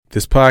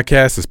This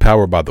podcast is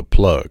powered by The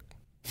Plug.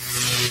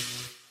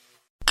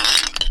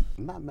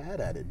 I'm not mad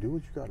at it. Do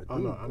what you gotta do. Oh,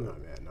 no, I'm not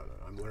mad. No,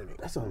 I'm learning.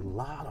 That's a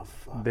lot of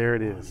fun. There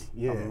it is.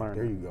 Yeah, I'm learning.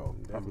 there you go.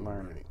 I'm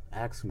learning.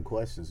 Ask some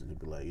questions and you'll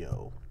be like,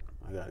 yo,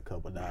 I got a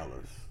couple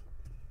dollars.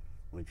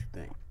 What you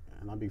think?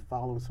 And I'll be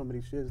following some of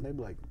these shits and they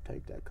be like,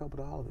 take that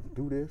couple dollars and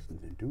do this and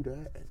then do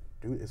that. And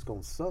do it's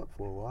gonna suck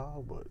for a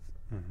while, but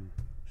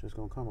it's just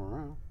gonna come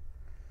around.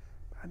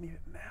 I need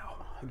it now.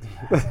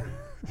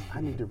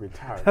 I need to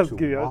retire That's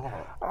good.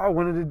 tomorrow. I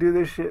wanted to do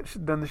this shit. Should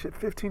have done this shit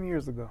 15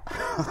 years ago.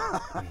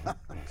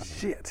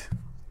 Shit.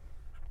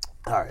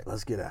 All right,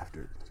 let's get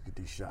after it. Let's get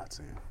these shots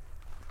in.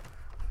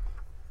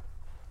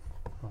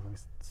 Well, let me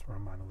swirl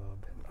mine a little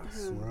bit.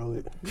 Swirl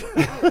it.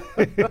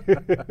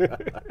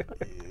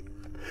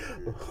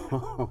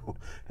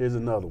 Here's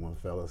another one,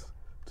 fellas.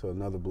 To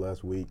another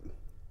blessed week.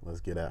 Let's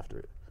get after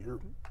it.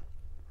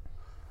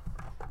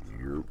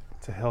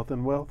 To health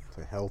and wealth.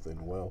 To health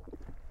and wealth.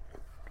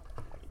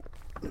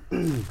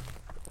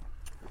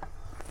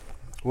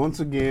 Once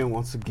again,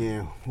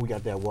 we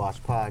got that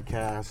Watch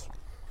Podcast.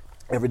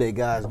 Everyday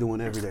guys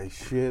doing everyday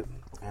shit.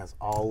 As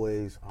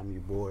always, I'm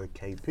your boy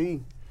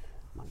KP.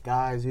 My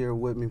guys here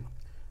with me.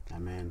 My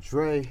man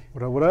Dre.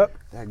 What up, what up?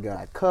 That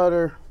guy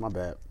Cutter. My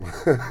bad.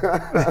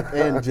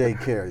 And Jay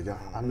Carey.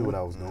 I knew what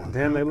I was doing.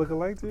 Damn, they look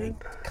alike to you?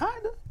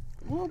 Kinda.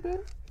 A little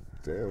bit.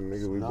 Damn,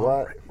 nigga, we No.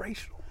 black.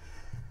 Racial.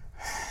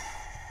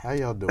 How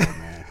y'all doing,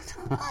 man?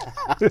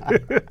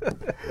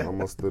 We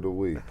almost through the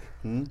week.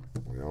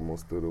 We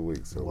almost through the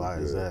week. So Why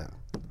we is good. that?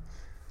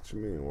 What you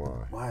mean,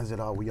 why? Why is it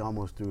we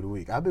almost through the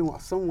week?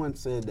 Someone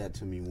said that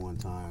to me one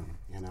time,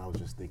 and I was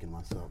just thinking to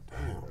myself,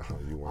 damn,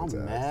 You wanted to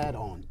I'm ask mad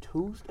them. on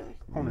Tuesday?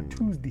 On a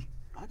Tuesday.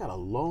 I got a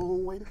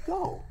long way to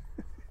go.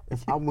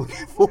 If I'm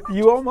looking for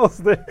You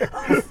almost there.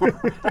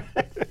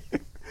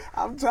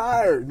 I'm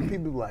tired. And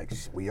people be like,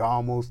 we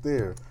almost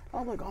there.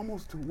 I'm like,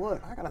 almost to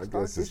what? I gotta I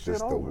start guess this it's shit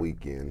just over. a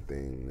weekend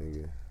thing,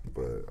 nigga.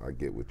 But I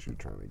get what you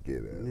trying to get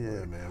at. Yeah,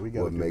 Like, man, we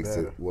gotta what do makes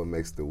better. it? What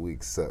makes the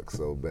week suck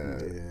so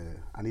bad? Yeah,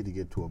 I need to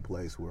get to a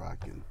place where I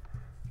can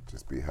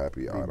Just be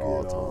happy be out good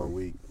all all time.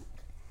 week.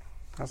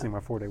 I see my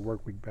 4-day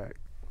work week back.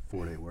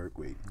 4-day work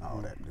week.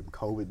 Oh, them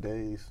COVID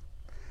days.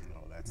 Oh,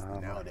 No, that's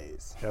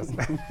nowadays. That's,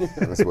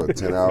 That's what,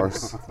 10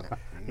 hours?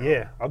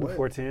 yeah, I'll do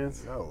 4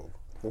 10s. No,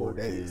 4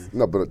 days.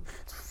 No, but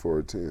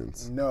 4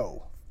 10s.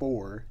 No,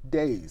 4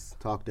 days.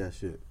 Talk that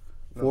shit.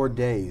 4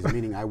 days,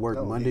 meaning I work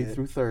No, Monday man.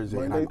 through Thursday,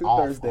 Monday and I'm through off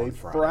Thursday. on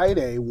Friday.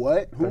 Friday,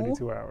 what? Who?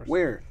 32 hours.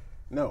 Where?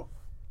 No.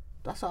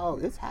 That's how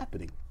it's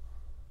happening.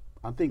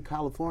 I think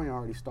California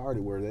already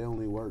started where they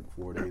only work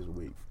 4 days a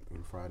week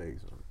and Fridays.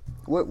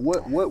 What You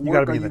work gotta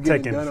are be in you the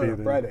tech getting done on industry a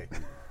then. Friday?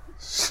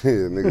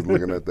 Shit, niggas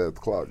looking at that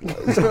clock like,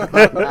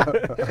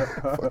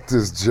 fuck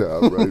this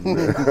job right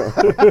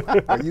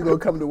now. Are you gonna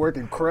come to work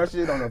and crush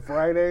it on a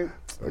Friday?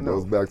 That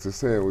goes back to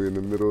saying we're in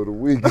the middle of the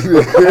week.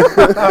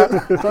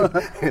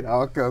 It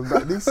all comes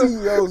back. These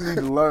CEOs need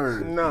to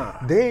learn. Nah.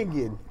 They ain't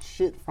getting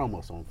shit from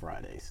us on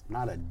Fridays.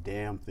 Not a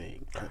damn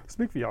thing.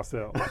 Speak for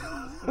yourself.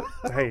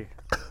 Hey,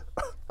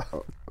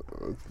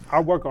 I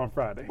work on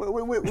Friday.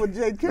 What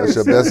Jay Carey That's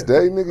your said. best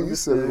day, nigga? You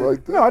said it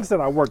like that? No, I just said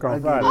I work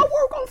on Friday. I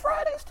work on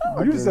Fridays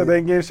too. You just said they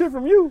ain't getting shit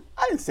from you.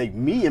 I didn't say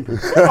me in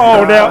particular.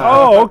 Oh, now,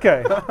 oh,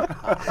 okay.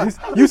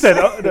 You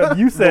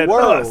said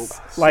world us.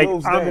 Like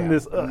slows I'm in down.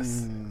 this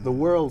us. The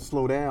world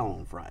slow down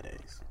on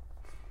Fridays,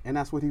 and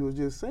that's what he was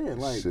just saying.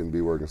 Like Shouldn't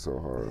be working so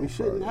hard. we on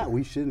shouldn't Friday. have.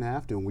 We shouldn't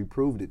have to, and we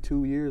proved it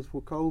 2 years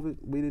for COVID.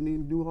 We didn't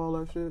even do all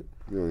that shit.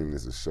 You don't even need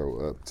to show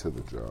up to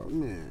the job.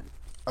 Man,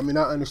 I mean,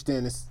 I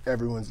understand it's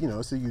everyone's,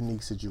 it's a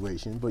unique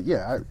situation, but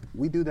yeah,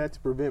 we do that to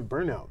prevent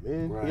burnout,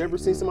 man. Right. You ever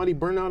seen somebody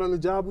burn out on the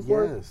job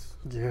before? yes.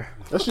 Yeah.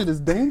 That shit is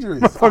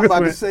dangerous. I'm about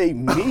to went- say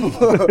me.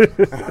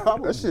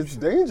 That shit's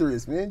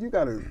dangerous, man. You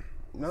gotta,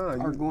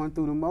 Are going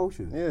through the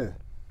motions. yeah.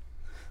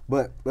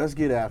 But let's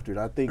get after it.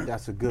 I think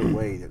that's a good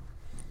way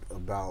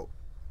about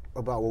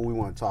what we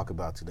want to talk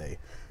about today.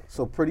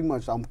 So pretty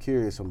much, I'm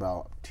curious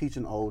about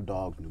teaching old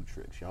dogs new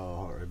tricks.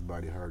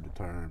 Everybody heard the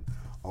term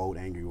old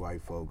angry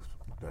white folks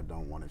that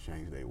don't want to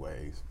change their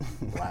ways.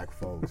 Black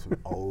folks,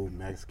 old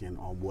Mexican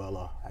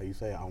abuela. How you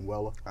say it?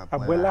 Abuela?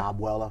 Abuela.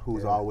 Abuela,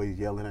 who's always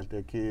yelling at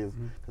their kids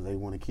because they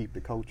want to keep the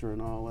culture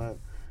and all that.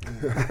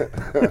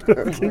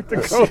 Keep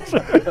the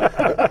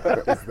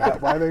culture. Is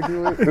that why they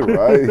do it?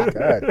 Right?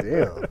 God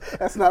damn.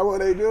 That's not what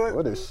they do it.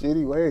 What a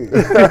shitty way.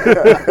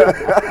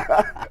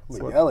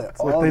 Yell at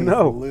what all they these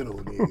know. little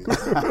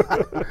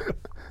niggas.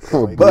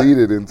 I'm gonna bleed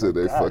it into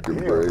their fucking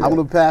brain. I'm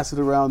gonna pass it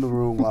around the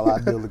room while I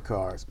deal the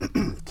cards.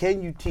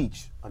 Can you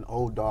teach an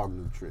old dog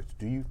new tricks?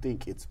 Do you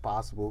think it's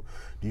possible?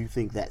 Do you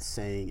think that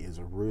saying is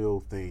a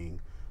real thing?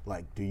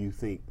 Like, do you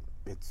think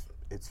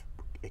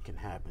it can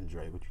happen,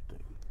 Dre? What you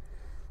think?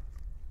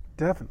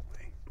 Definitely.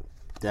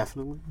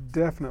 Definitely.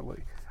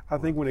 Definitely. I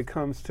think when it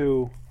comes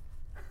to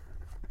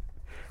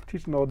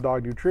teaching old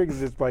dog new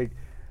tricks, it's like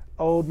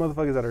old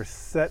motherfuckers that are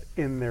set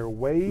in their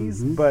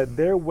ways, but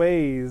their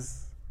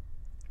ways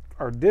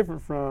are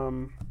different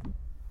from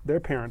their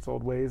parents'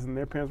 old ways and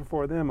their parents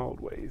before them old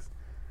ways.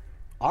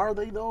 Are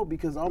they though?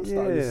 Because I'm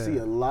starting to Yeah. see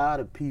a lot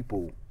of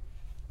people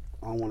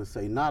I want to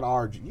say not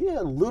our,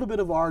 a little bit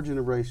of our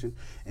generation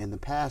and the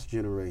past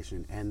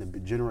generation and the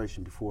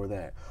generation before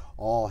that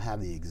all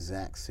have the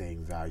exact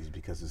same values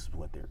because this is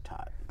what they're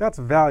taught. That's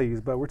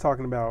values, but we're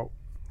talking about,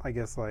 I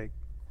guess, like,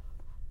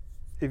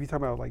 if you talk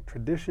about like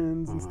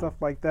traditions and stuff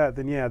like that,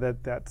 then yeah,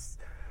 that's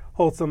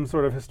holds some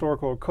sort of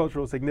historical or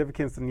cultural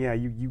significance, and yeah,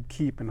 you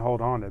keep and hold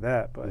on to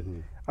that. But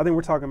I think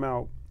we're talking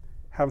about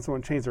having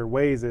someone change their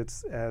ways.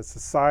 It's as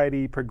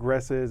society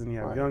progresses and you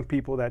have young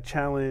people that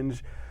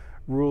challenge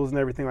rules and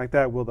everything like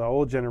that, will the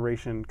old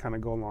generation kind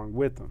of go along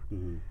with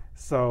them?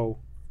 So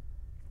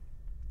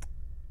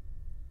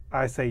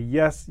I say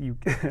yes, you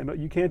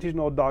can't teach an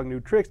old dog new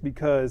tricks,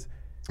 because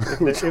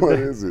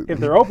if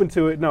they're open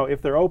to it,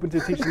 if they're open to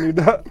teaching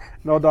an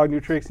old dog new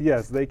tricks,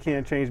 yes, they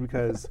can change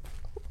because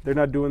they're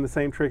not doing the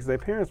same tricks their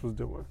parents was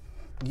doing.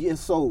 Yeah,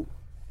 so...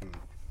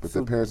 But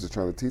their parents are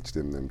trying to teach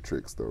them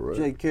tricks, though, right?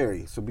 Jay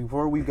Carey, so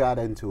before we got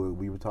into it,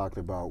 we were talking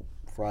about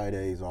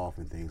Fridays off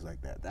and things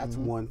like that. That's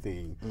one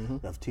thing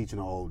of teaching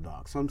an old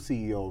dog. Some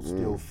CEOs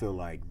still feel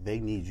like they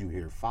need you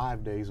here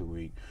 5 days a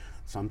week,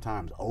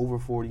 sometimes over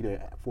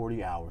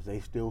 40 hours. They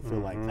still feel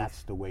like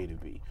that's the way to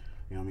be.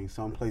 You know what I mean?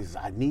 Some places,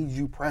 I need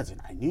you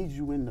present. I need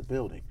you in the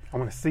building. I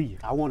want to see you.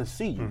 I want to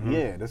see you.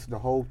 Yeah, that's the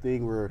whole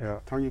thing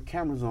where turn your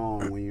cameras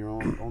on when you're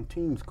on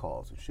Teams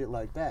calls and shit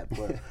like that.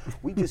 But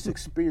we just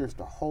experienced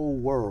a whole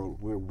world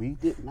where we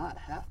did not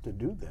have to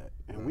do that,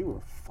 and we were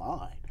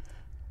fine.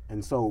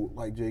 And so,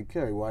 like Jay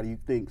Carey, why do you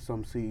think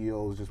some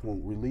CEOs just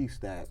won't release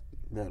that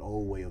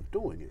old way of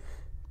doing it?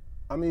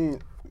 I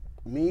mean,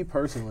 me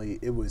personally,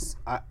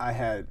 I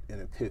had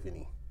an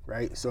epiphany,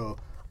 right? So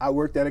I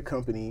worked at a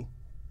company,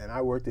 and I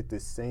worked at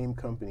this same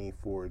company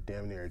for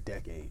damn near a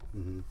decade,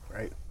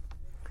 right?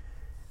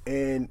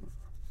 And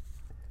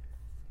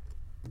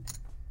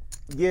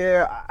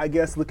yeah, I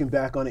guess looking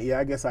back on it,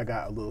 I guess I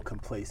got a little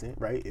complacent,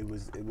 right? It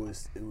was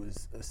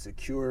a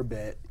secure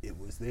bet. It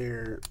was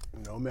there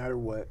no matter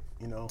what,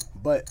 you know.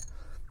 But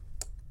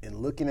in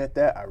looking at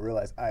that, I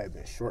realized I had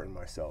been shorting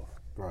myself.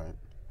 Right.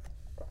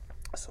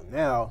 So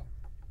now,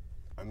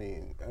 I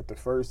mean, at the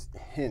first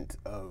hint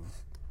of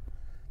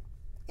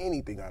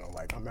anything I don't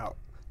like, I'm out.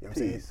 You know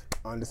what I'm saying?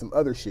 On to some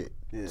other shit.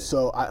 Yeah.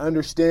 So I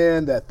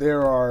understand that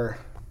there are.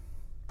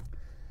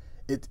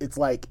 It's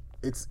like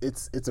it's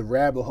a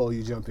rabbit hole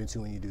you jump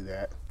into when you do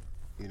that.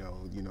 You know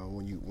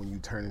when you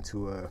turn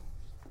into a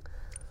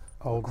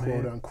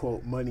quote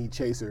unquote money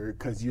chaser,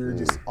 because you're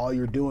just all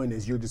you're doing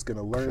is you're just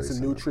gonna learn some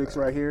new tricks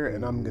right here,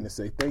 and I'm gonna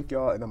say thank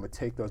y'all, and I'm gonna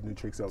take those new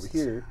tricks over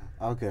here.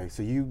 Okay,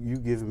 so you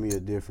giving me a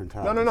different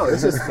topic. No.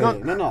 It's just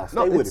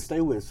Stay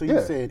with it. So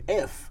you said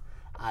if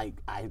I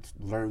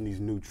learn these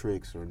new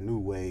tricks or new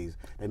ways,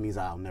 that means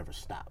I'll never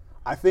stop.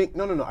 I think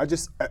no. I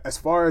just, as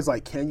far as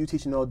like, can you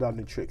teach an old dog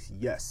new tricks?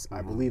 Yes,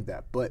 I believe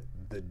that. But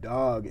the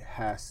dog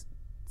has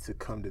to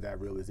come to that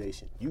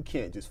realization. You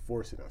can't just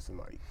force it on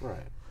somebody.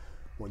 Right.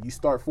 When you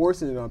start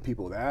forcing it on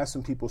people, that's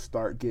when people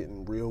start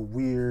getting real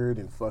weird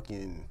and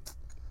fucking.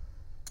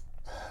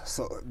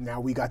 So now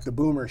we got the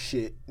boomer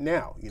shit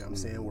now. You know what I'm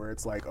saying? Where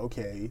it's like,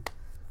 okay,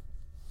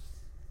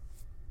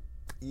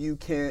 you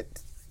can't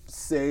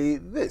say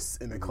this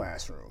in the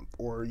classroom,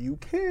 or you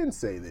can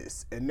say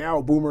this, and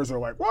now boomers are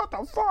like, what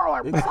the fuck,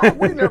 like, fuck,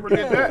 we never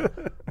did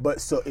that.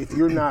 But so if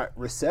you're not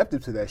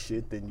receptive to that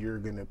shit, then you're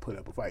gonna put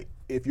up a fight.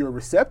 If you're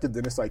receptive,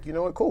 then it's like, you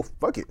know what, cool,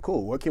 fuck it,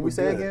 cool, what can we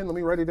say again? Let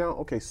me write it down.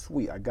 Okay,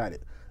 sweet, I got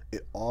it.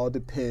 It all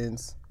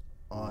depends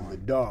on the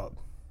dog.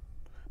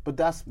 But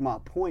that's my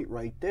point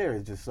right there.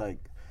 It's just like,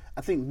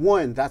 I think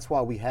one, that's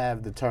why we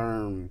have the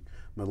term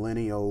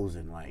millennials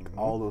and like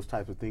all those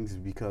types of things, is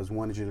because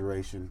one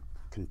generation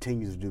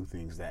continues to do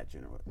things that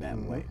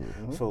way.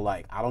 So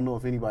like, I don't know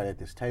if anybody at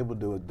this table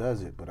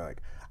does it, but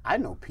like, I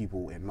know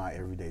people in my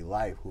everyday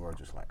life who are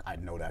just like, I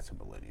know that's a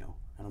millennial.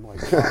 And I'm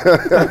like,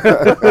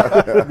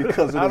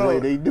 because of the way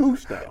they do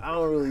stuff. I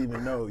don't really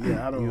even know.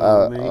 Yeah, I don't. You know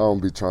what I mean? I don't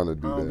be trying to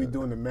do I don't that. be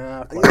doing the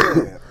math.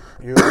 Like,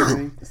 You know what I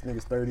mean? this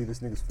nigga's 30, this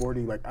nigga's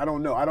 40. Like, I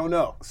don't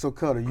know. So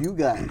Cutter, you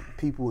got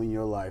people in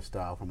your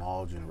lifestyle from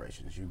all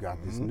generations. You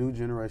got this new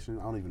generation.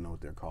 I don't even know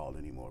what they're called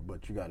anymore,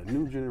 but you got a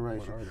new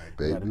generation.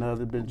 You got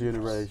another big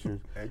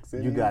generation.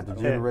 You got the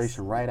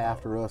generation right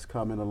after us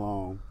coming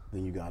along.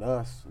 Then you got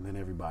us, and then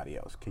everybody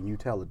else. Can you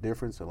tell the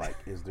difference, or like,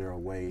 is there a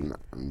way? No,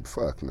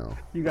 fuck no.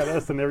 You got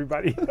us and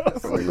everybody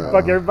else. No.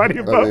 Fuck everybody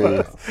above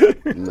us.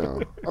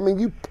 No. I mean,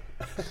 you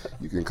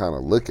can kind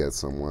of look at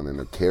someone and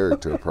a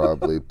character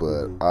probably,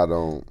 but I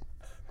don't.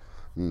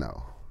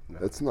 No,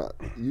 it's not.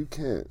 You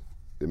can't.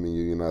 I mean,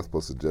 you're not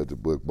supposed to judge a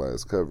book by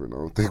its cover, and I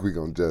don't think we're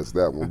gonna judge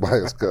that one by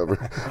its cover.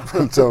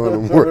 I'm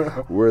telling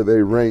them where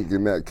they rank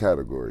in that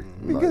category.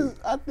 Because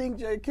I think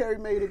Jay Carey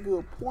made a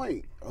good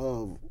point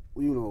of,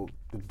 you know,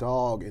 the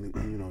dog and,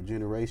 you know,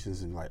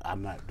 generations, and like,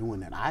 I'm not doing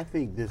that. I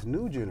think this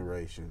new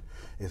generation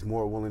is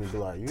more willing to be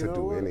like, to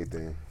do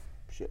anything.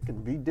 Shit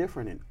can be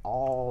different in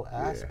all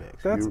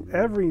aspects. That's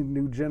every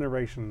new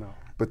generation though.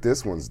 But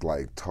this one's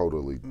like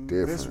totally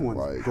different. This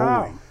one's like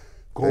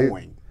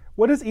going.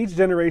 what does each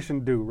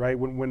generation do, right?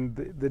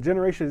 When the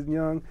generation is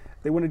young,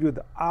 they want to do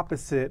the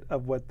opposite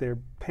of what their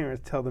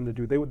parents tell them to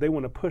do. They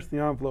want to push the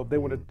envelope. They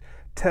want to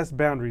test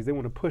boundaries. They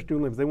want to push new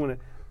limits. They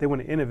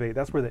want to innovate.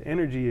 That's where the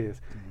energy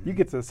is. You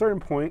get to a certain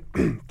point,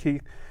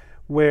 Keith,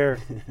 where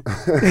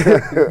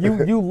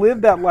you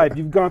live that life.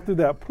 You've gone through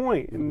that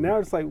point, and now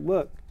it's like,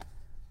 look,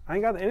 I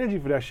ain't got the energy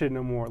for that shit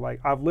no more. Like,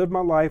 I've lived my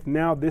life.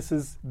 Now this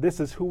is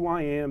who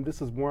I am.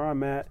 This is where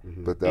I'm at,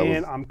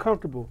 and I'm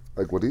comfortable.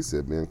 Like what he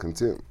said, being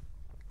content.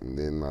 And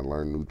then I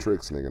learned new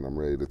tricks, nigga, and I'm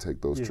ready to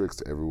take those tricks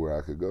to everywhere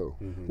I could go.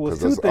 Well,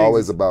 Because it's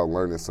always about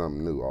learning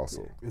something new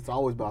also. It's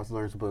always about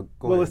learning, but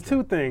go Well, ahead, it's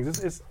two things.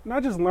 It's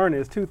not just learning.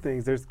 It's two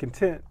things. There's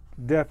content,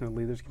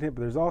 definitely. There's content,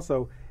 but there's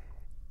also,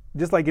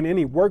 just like in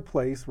any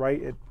workplace,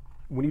 right?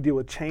 When you deal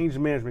with change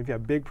management, if you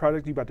have a big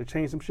project, you about to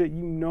change some shit,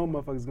 you know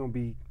motherfuckers gonna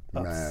be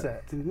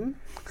upset.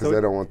 Because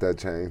they don't want that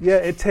change. Yeah,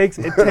 it takes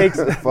a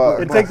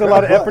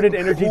lot of effort and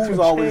energy Who's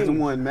to always change.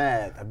 the one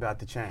mad about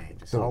the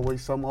change? It's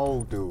always some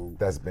old dude.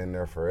 That's been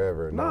there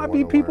forever. Nah, it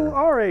be people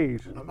our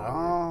age.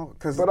 Oh,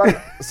 because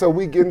So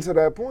we getting to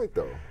that point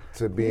though,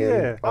 to being Yeah.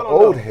 an I don't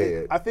old know.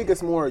 head. I think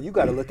it's more, you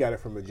got to look at it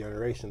from a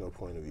generational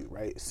point of view,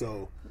 right?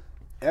 So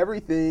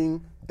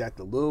everything that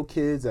the little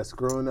kids that's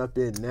growing up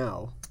in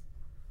now,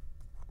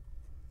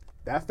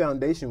 that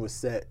foundation was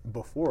set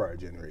before our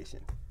generation,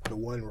 the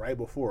one right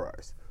before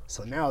ours.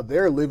 So now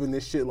they're living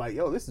this shit like,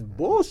 yo, this is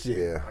bullshit.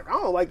 Yeah. Like, I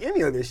don't like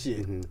any of this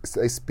shit.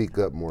 They speak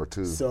up more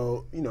too.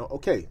 So,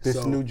 okay. this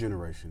so new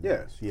generation.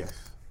 Yeah. Yes.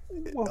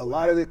 a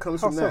lot of it comes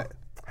How from so? that.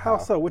 How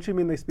so? What you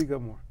mean they speak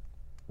up more?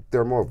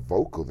 They're more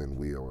vocal than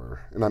we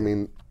are. And I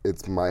mean,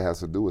 it might have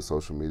to do with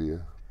social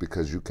media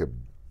because you could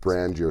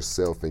brand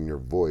yourself and your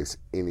voice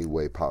any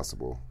way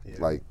possible.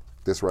 Like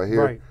this right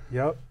here, Right.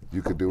 Yep.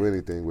 you could do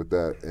anything with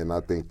that. And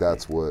I think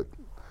that's what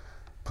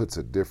puts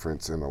a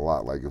difference in a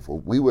lot. Like if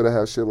we would have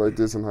had shit like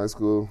this in high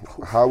school,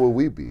 how would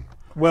we be?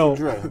 Well,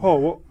 Dre.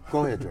 well,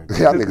 Go ahead, Drake.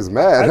 Y'all niggas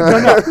mad.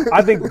 no,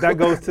 I think that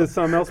goes to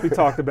something else we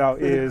talked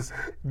about is,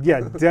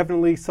 yeah,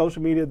 definitely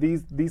social media.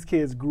 These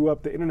kids grew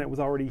up, the internet was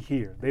already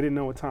here. They didn't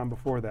know a time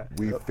before that.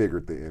 We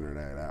figured the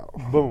internet out.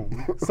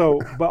 Boom.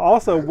 So, but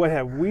also what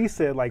have we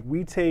said, like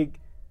we take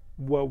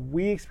what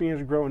we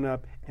experienced growing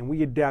up and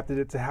we adapted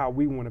it to how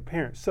we want to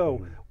parent.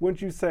 So would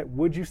you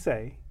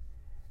say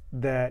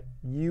that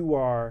you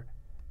are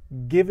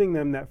giving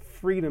them that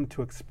freedom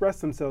to express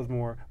themselves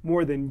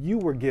more than you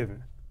were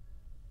given?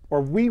 Or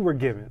we were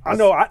given. I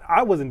know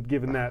I wasn't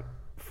given that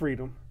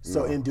freedom.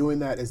 So in doing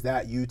that, is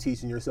that you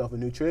teaching yourself a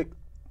new trick?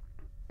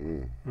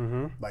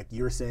 Like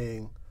you're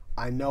saying,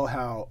 I know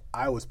how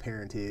I was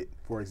parented,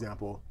 for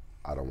example.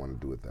 I don't want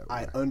to do it that way.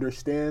 I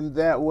understand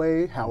that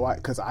way,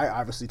 because I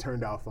obviously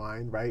turned out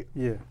fine, right?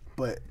 Yeah.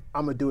 But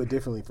I'm going to do it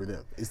differently for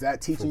them. Is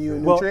that teaching you a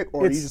new Well, trick?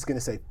 Or are you it's- just going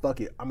to say,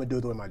 fuck it, I'm going to do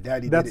it the way my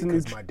daddy did That's it a new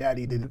because tr- my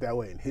daddy did it that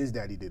way and his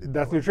daddy did it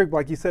That's that way? the trick.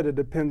 Like you said, it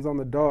depends on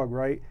the dog,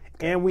 right?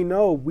 And we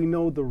know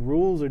the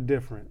rules are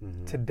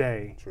different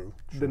today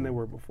than they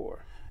were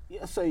before.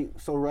 Yeah, so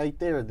right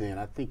there then,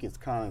 I think it's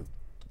kind of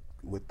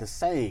with the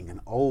saying, an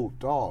old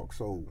dog.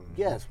 So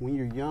yes, when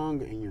you're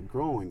young and you're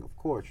growing, of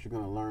course, you're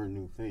going to learn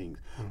new things.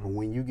 But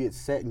when you get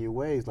set in your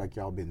ways, like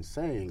y'all been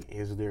saying,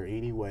 is there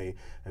any way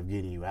of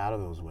getting you out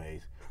of those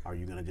ways? Are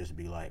you going to just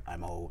be like,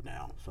 I'm old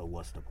now, so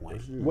what's the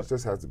point? You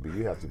just have to be.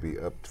 You have to be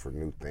up for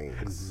new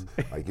things.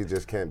 Like you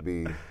just can't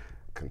be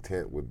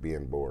content with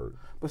being bored.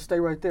 But stay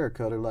right there,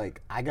 Cutter.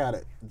 Like,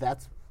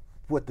 that's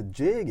what the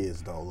jig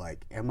is, though.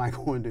 Like, am I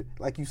going to,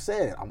 like you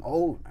said, I'm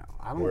old now.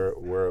 I don't.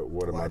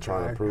 What am I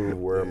trying to prove?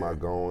 Where am I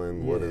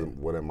going?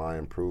 What am I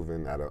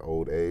improving at an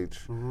old age?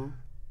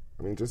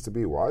 I mean, just to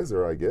be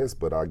wiser, I guess.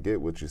 But I get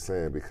what you're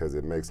saying because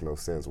it makes no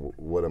sense.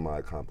 What am I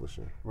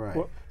accomplishing? Right.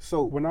 Well,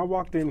 So when I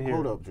walked in here,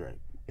 hold up, Drake.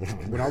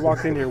 when I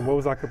walked in here, what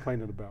was I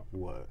complaining about?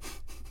 What?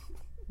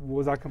 What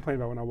was I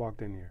complaining about when I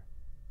walked in here?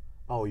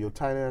 Oh, your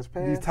tight ass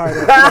pants. These tight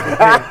ass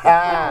fucking pants.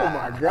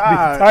 Oh my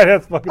God. Tight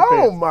ass fucking Oh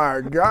pants.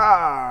 my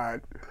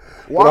God.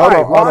 Hold Why?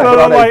 on, hold Why? on. So But are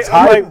I'm they like,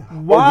 tight,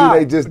 why? or do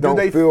they just Do don't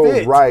they feel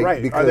fit? right,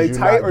 Right. because Are they you're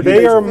tight not or do They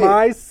they are fit?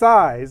 my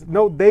size.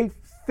 No, they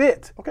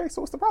fit. Okay,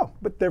 so what's the problem?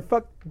 But they're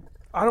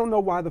I don't know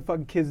why the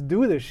fucking kids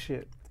do this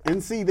shit.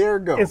 And see, there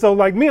it go. And so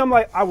like me, I'm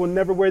like, I will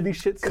never wear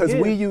these shits Because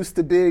again. we used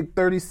to dig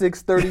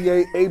 36,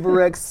 38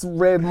 Aberex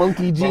red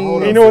monkey jeans.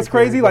 And you know what's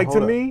crazy? But Like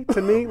hold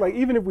to me, like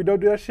even if we don't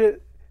do that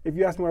shit, if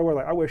you ask me what I wear,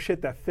 like I wear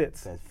shit that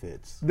fits. that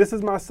fits. This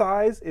is my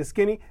size. It's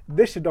skinny.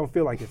 This shit don't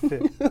feel like it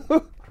fits.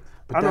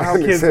 I know how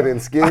He kids. said in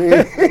skinny.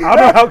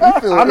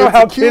 I know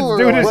how kids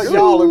do this What shit.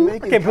 y'all are I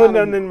making can't put kinda-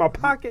 nothing in my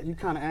pocket. You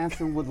kind of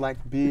answering with like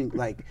being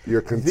like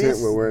You're content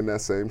this- with wearing that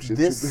same shit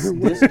this you do.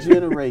 this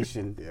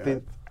generation.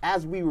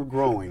 As we were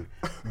growing,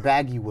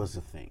 baggy was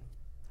a thing,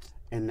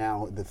 and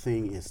now the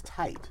thing is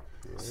tight.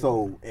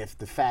 So if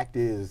the fact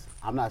is,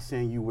 I'm not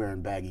saying you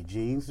wearing baggy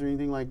jeans or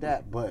anything like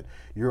that, but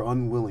you're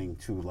unwilling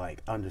to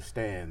like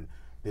understand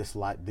this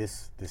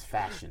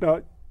fashion.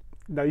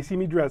 Now you see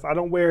me dressed. I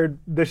don't wear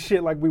the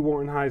shit like we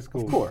wore in high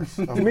school. Of course.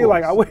 To me,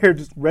 like I wear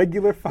just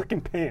regular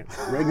fucking pants.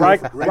 Where I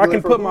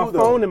can for put my who, though?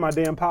 phone in my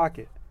damn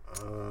pocket.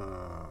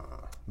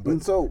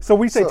 And so So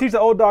we say teach the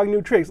old dog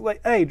new tricks.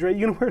 Like, hey, Dre,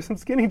 you gonna wear some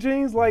skinny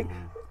jeans like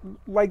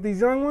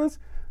these young ones?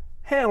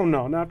 Hell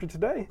no, not after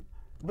today.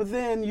 But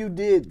then you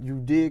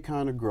did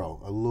kind of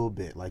grow a little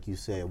bit, like you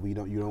said. You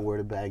don't wear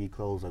the baggy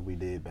clothes like we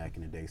did back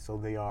in the day, so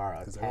they are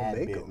a tad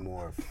bit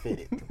more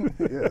fitted.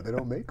 Yeah, they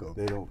don't make them.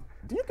 They don't.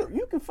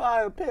 You can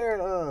find a pair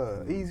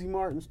of Easy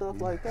Mart and stuff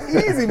like that.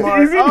 Easy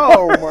Mart.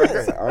 Oh my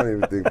god. I don't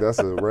even think that's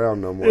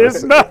around no more.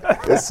 It's not.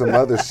 It's some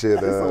other shit.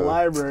 It's a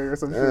library or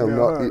some shit. Damn,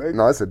 now, huh?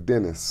 no, it's a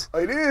dentist. Oh,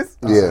 it is.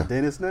 Yeah,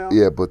 Dennis now.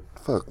 yeah, but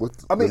fuck, what?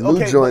 I mean, the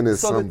new okay. joint But, is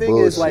so some the thing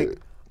bullshit. is, like,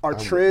 are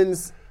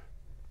trends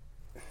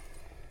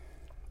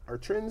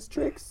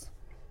tricks?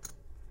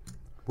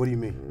 What do you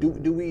mean?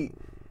 Do we?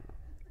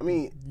 I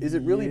mean, is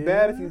it really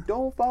bad if you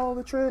don't follow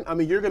the trend? I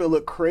mean, you're gonna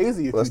look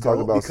crazy if Let's you talk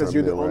don't about because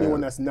you're the something that only ran.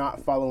 one that's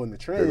not following the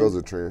trend. There goes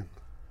a trend.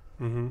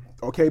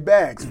 Okay,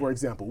 bags, for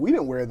example. We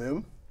didn't wear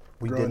them.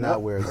 We did growing not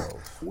up. wear those.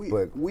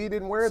 We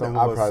didn't wear Some them.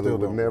 of I us probably still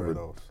would don't never. wear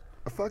those.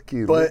 Fuck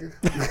you, But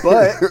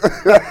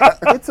nigga.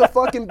 but it's a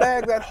fucking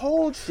bag that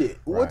holds shit.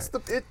 What's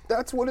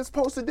that's what it's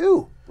supposed to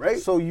do, right?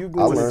 So you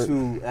go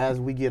learned- into, as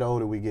we get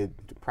older, we get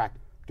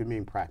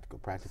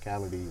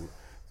practicality,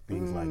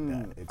 things like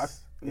that.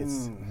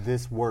 It's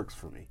this works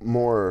for me.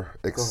 More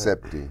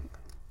accepting.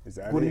 Is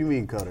that What do it? you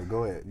mean, Cutter?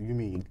 Go ahead. You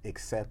mean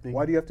accepting?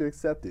 Why do you have to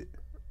accept it?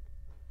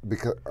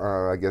 Because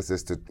I guess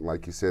it's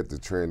like you said, the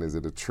trend. Is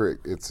it a trick?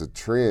 It's a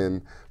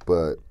trend,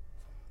 but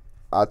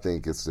I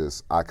think it's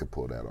just I could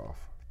pull that off.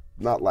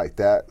 Not like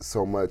that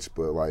so much,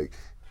 but like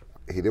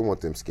he didn't want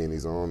them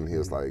skinnies on. And he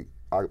was like,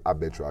 I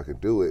bet you I could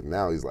do it.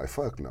 Now he's like,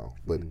 fuck no.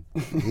 But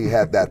he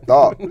had that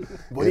thought in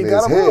he his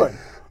got 'em head. on.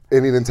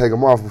 And he didn't take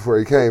them off before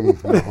he came,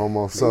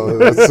 homo. So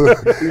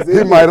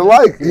he might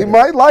like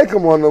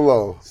him on the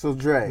low. So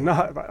Dre, No,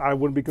 I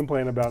wouldn't be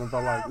complaining about it if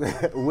I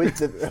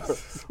liked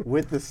it.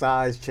 with the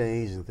size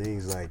change and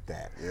things like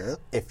that. Yeah.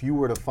 If you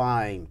were to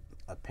find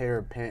a pair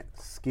of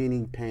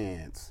skinny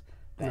pants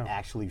that No.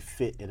 actually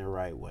fit in the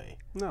right way,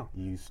 No.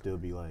 you still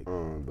be like,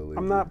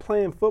 I'm not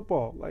playing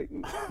football. Like,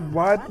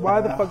 why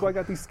the fuck do I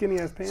got these skinny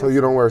ass pants? So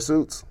you don't wear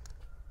suits,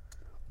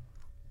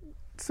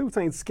 Suits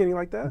ain't skinny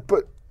like that.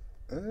 but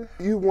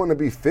you want to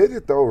be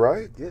fitted though,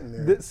 right? Getting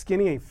there. This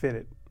skinny ain't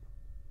fitted.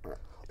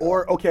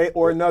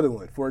 Or another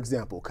one, for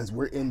example, because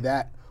we're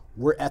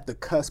at the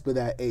cusp of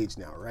that age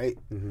now, right?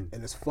 And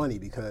it's funny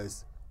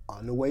because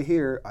on the way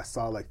here, I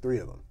saw like 3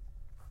 of them.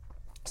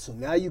 So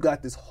now you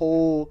got this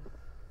whole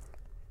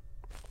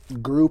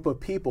group of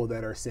people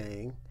that are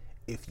saying,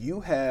 if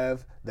you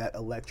have that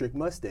electric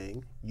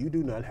Mustang, you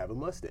do not have a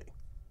Mustang.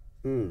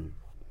 But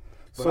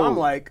So I'm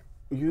like,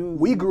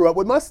 we grew up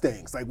with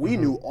Mustangs. Like we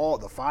knew all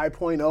the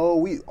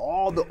 5.0,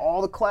 all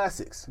the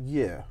classics.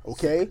 yeah.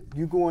 Okay?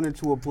 You going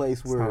into a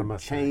place not a where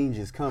Mustang. change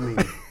is coming.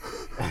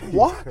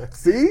 What?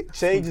 See?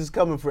 Change is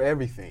coming for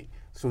everything.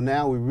 So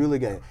now we really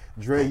got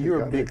Dre.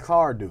 You're a big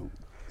car dude.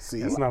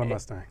 See? It's not a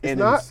Mustang. And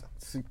not?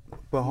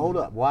 But hold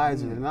up, why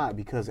is it not?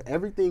 Because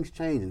everything's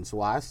changing. So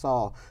I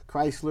saw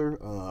Chrysler.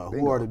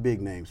 Who are the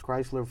big names?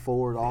 Chrysler,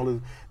 Ford.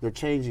 They're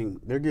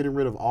changing. They're getting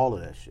rid of all of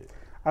that shit.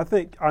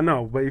 I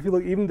know, but if you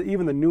look,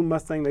 even the new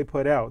Mustang they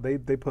put out, they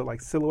put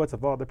like silhouettes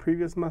of all the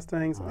previous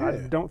Mustangs. I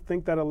don't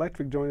think that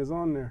electric joint is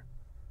on there.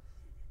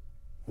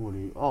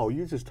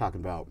 You're just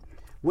talking about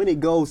when it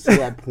goes to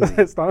that point.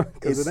 It's not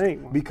because it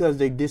ain't one. Because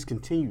they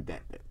discontinued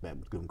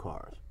them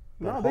cars.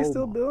 No, That they whole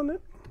still line. building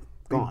it.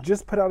 They Gone.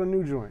 just put out a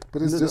new joint.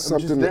 But it's No, just I'm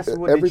just- something. that's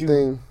what did you-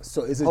 Everything.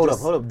 So is it Hold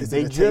just, up. Is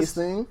They it a just taste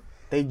thing?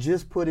 They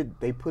just put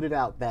it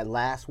out that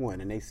last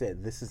one, and they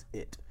said this is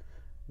it.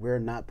 We're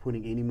not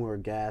putting any more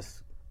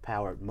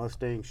gas-powered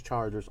Mustangs,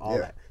 Chargers, all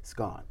Yeah. that. It's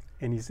gone.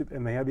 And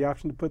they had the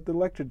option to put the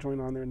electric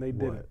joint on there, and they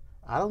didn't. What?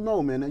 I don't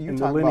know, man. You And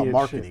the talking about lineage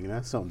marketing, shit. and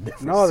that's something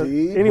different. No,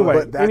 See? anyway,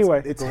 But that's-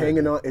 anyway. it's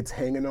hanging on. It's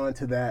hanging on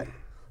to that.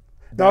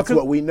 No, That's 'cause-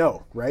 what we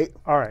know, right?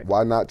 All right.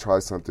 Why not try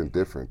something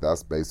different?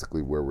 That's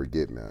basically where we're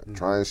getting at.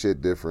 Trying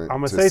shit different. I'm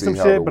gonna to say see some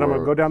how shit, the but I'm gonna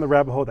world- go down the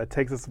rabbit hole that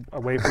takes us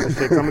away from the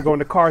shit. 'Cause I'm gonna go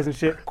into cars and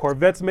shit.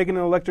 Corvette's making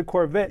an electric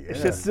Corvette.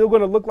 It's just still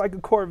gonna look like a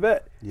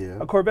Corvette. Yeah.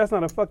 A Corvette's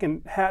not a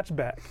fucking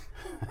hatchback.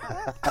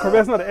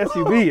 Corvette's not an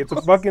SUV. It's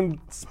a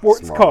fucking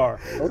sports Smart. car.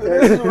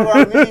 This is what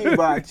I mean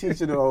by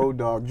teaching the old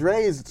dog.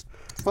 Dre is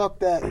fuck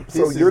that.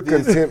 So This you're is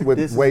this, content with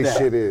this the way that.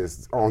 shit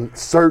is on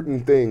certain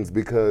things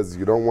because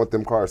you don't want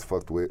them cars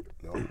fucked with.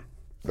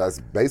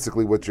 That's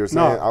basically what you're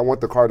saying. No. I want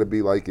the car to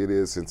be like it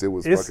is since it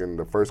was It's- fucking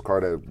the first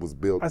car that was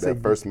built, I say-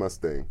 that first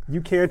Mustang.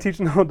 You can't teach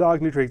no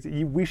dog new tricks.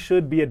 We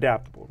should be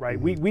adaptable, right?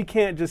 We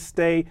can't just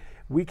stay.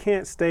 We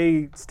can't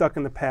stay stuck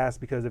in the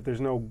past because if there's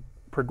no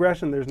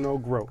progression, there's no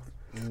growth.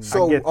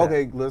 So I get that.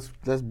 okay, let's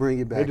bring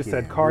it back. They just in.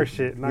 said car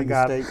shit, and I can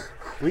got stay,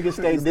 we can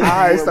stay. This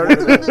I is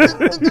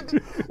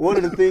started one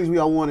of the things we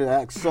all wanted to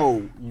ask.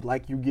 So,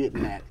 like you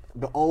getting at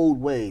the old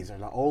ways, are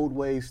the old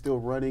ways still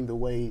running the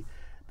way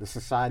the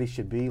society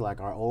should be?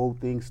 Like our old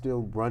things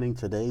still running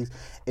today's?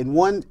 In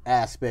one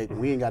aspect,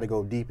 we ain't got to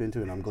go deep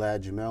into it. I'm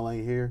glad Jamel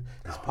ain't here.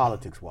 It's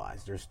politics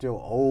wise. There's still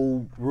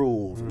old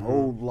rules and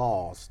old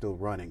laws still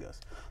running us.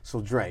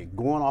 So, Dre,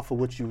 going off of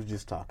what you was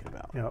just talking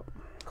about. Yep.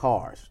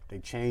 cars, they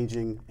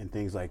changing and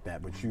things like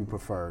that, but you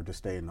prefer to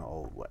stay in the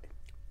old way.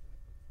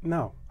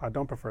 No, I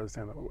don't prefer to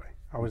stand the other way.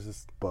 I was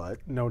just But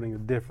noting the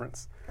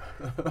difference.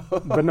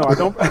 But no, I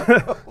don't.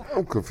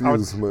 I'm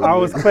confused, man. I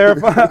was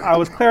clarifying. I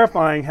was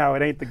clarifying how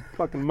it ain't the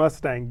fucking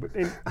Mustang, but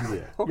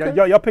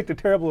y'all picked a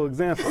terrible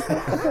example.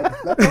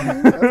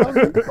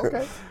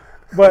 Okay.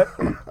 But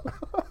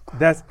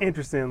that's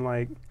interesting.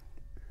 Like,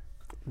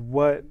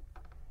 what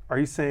are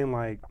you saying?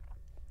 Like,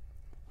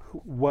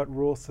 what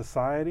rules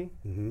society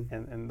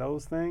and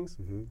those things?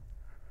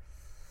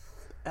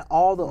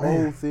 all the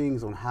old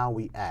things on how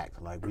we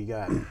act, like we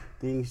got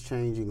things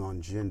changing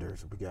on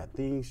genders, we got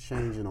things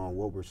changing on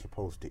what we're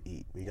supposed to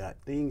eat, we got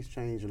things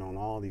changing on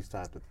all these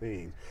types of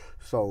things.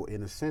 So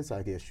in a sense,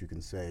 I guess you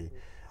can say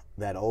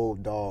that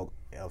old dog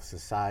of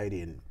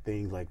society and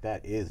things like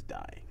that is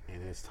dying,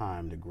 and it's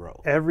time to grow.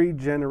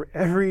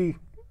 Every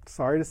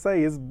sorry to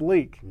say, it's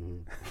bleak,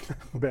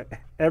 but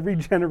every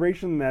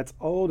generation that's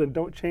old and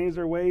don't change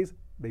their ways,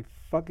 they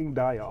fucking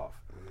die off.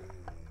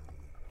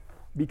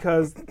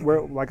 Because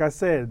like I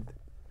said,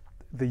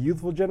 the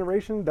youthful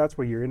generation, that's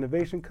where your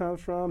innovation comes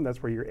from,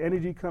 that's where your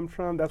energy comes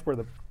from, that's where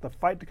the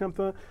fight to come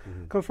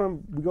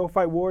from. We go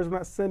fight wars, we're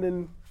not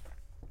sending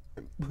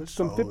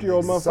some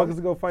 50-year-old motherfuckers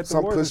to go fight the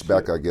wars. Some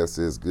pushback, I guess,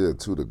 is good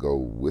too to go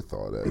with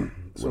all that.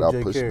 So Without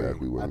Jay pushback, Carey,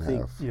 we wouldn't I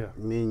think have.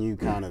 me and you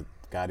kind of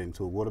got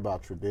into it. What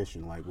about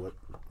tradition? Like,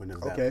 when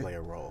does that play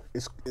a role?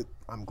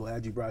 I'm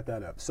glad you brought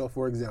that up. So,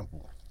 for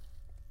example,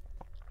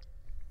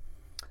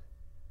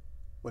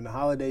 when the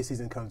holiday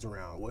season comes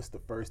around, what's the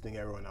first thing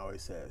everyone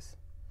always says?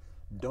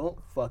 Don't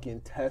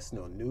fucking test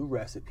no new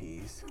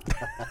recipes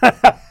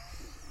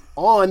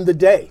on the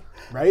day,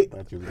 right? I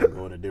thought you were going to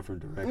go in a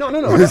different direction. No.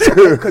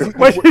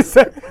 What you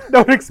said?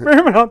 Don't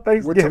experiment on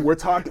Thanksgiving.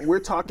 We're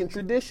talking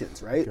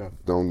traditions, right?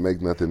 Don't make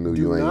nothing new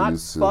Do you ain't not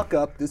used to. fuck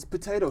up this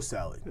potato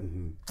salad.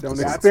 Don't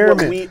That's experiment.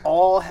 what we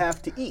all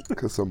have to eat,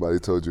 Because somebody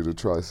told you to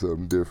try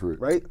something different.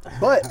 right?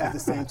 But at the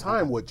same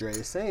time, what Dre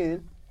is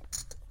saying,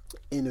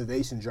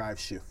 innovation drives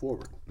shit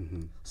forward.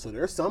 So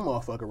there's some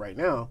motherfucker right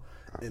now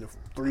in a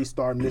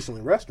 3-star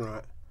Michelin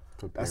restaurant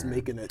that's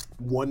making a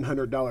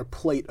 $100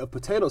 plate of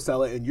potato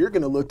salad, and you're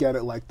gonna look at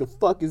it like, the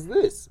fuck is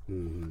this?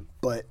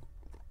 But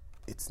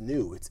it's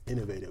new, it's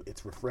innovative,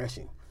 it's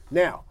refreshing.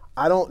 Now,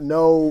 I don't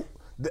know.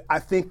 I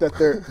think that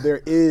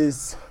there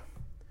is,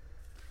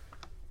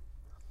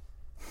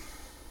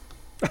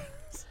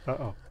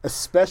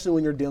 especially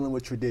when you're dealing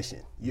with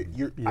tradition.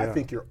 I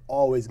think you're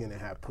always gonna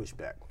have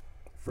pushback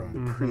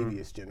from the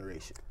previous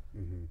generation.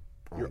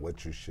 On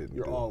what you should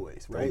You're do.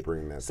 always, Don't right?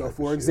 bring that So, type of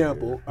for shit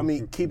example, here. I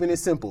mean, keeping it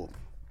simple,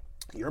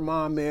 your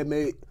mom may have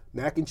made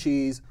mac and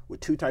cheese with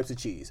 2 types of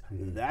cheese.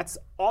 That's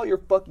all you're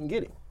fucking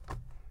getting.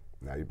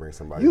 Now you bring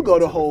somebody. You go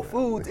into to the Whole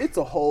family. Foods, it's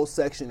a whole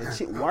section of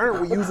cheese. Why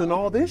aren't we using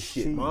all this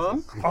shit,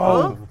 Mom?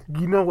 Oh,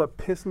 you know what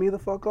pissed me the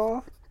fuck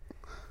off?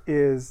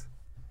 Is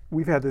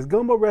we've had this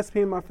gumbo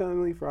recipe in my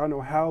family for I don't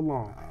know how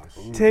long.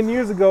 10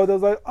 years ago, they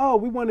was like, oh,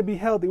 we want to be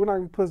healthy. We're not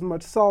going to put as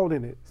much salt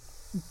in it.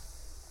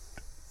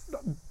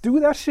 Do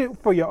that shit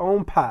for your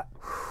own pot.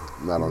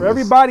 Not on For this.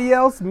 everybody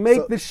else,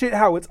 make the shit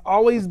how it's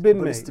always been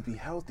But made. it's to be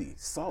healthy.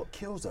 Salt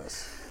kills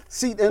us.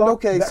 See, and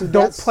okay, so Don't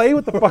that's- play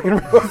with the fucking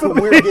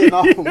we're getting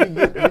off.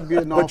 We're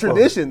getting off. But of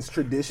traditions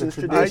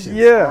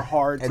yeah. are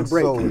hard to And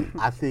break. so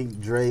I think,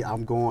 Dre,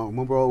 I'm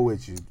gonna roll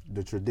with you.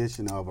 The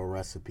tradition of a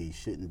recipe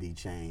shouldn't be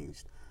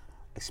changed,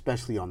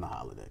 especially on the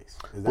holidays.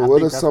 But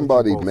what if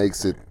somebody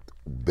makes it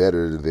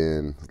better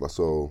than,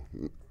 so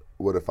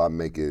what if I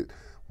make it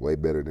way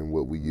better than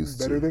what we used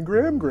Better to? than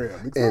Graham.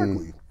 Exactly.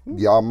 And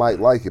y'all might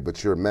like it,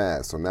 but you're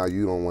mad, so now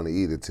you don't want to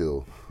eat it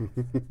till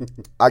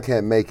I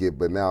can't make it,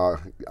 but now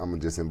I'm gonna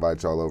just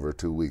invite y'all over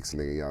 2 weeks,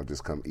 nigga. Y'all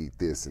just come eat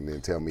this and then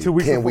tell me, 2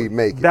 weeks can before- we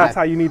make it? That's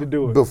how you need to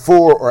do it.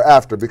 Before or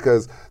after,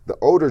 because the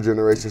older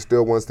generation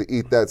still wants to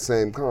eat that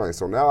same kind.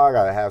 So now I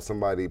gotta have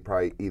somebody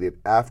probably eat it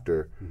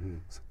after,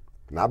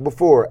 not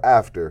before,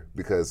 after,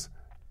 because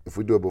if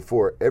we do it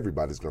before,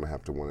 everybody's gonna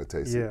have to want to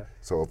taste Yeah. it.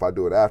 So if I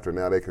do it after,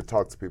 now they could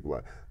talk to people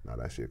like, "No,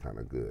 that shit kind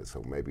of good."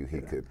 So maybe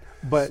he could.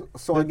 But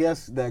So I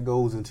guess that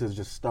goes into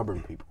just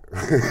stubborn people.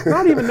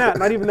 not even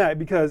that,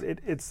 because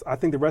it's. I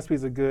think the recipe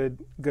is a good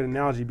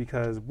analogy,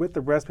 because with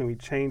the recipe, we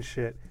change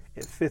shit.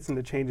 It fits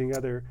into changing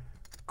other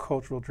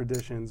cultural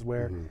traditions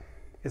where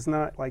it's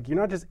not like you're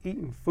not just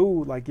eating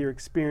food, like you're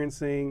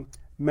experiencing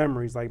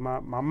memories. Like my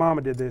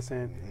mama did this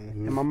and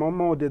my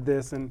mama did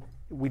this and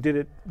we did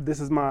it.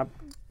 This is my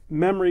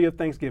memory of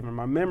Thanksgiving,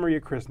 my memory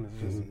of Christmas.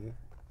 Just,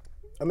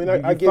 I mean,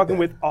 you're I get fucking that.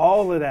 with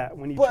all of that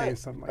when you But change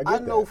something like I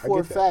that. know that. I for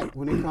a get that. fact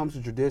when it comes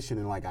to tradition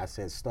and, like I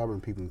said,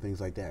 stubborn people and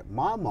things like that,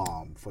 my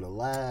mom for the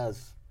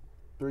last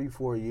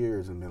 3-4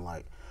 years has been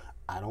like,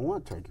 I don't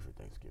want turkey for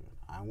Thanksgiving.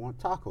 I want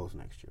tacos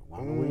next year. Why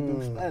don't we do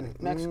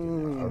Hispanic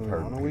Mexican? I've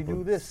heard Why don't we people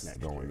do this next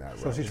going year? that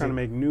So route. she's trying to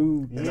make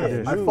new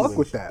traditions. I fuck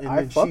with that. And I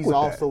then fuck she's with that.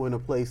 also in a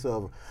place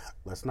of,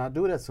 let's not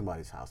do it at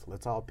somebody's house.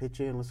 Let's all pitch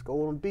in. Let's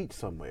go on the beach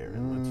somewhere.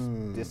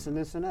 And let's this and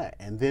this and that.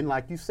 And then,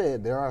 like you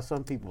said, there are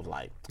some people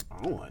like,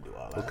 I don't want to do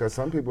all that. Because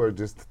some people are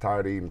just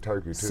tired of eating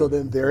turkey too. So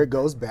then there it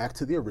goes back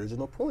to the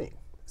original point.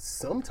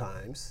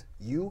 sometimes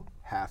you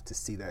have to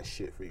see that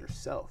shit for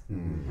yourself.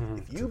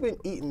 If you've been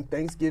eating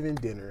Thanksgiving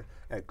dinner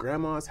at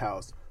grandma's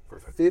house for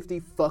 50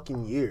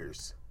 fucking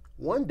years,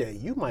 one day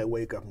you might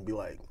wake up and be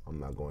like, I'm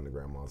not going to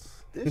grandma's.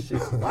 this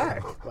shit's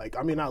whack. Like,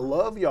 I mean, I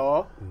love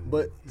y'all,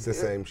 but It's the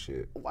same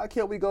shit. why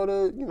can't we go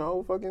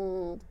to,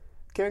 fucking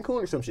Cancun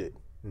or some shit?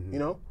 You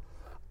know?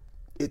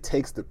 It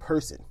takes the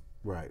person.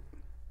 Right.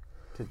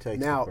 To take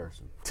Now, the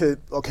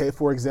person.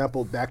 for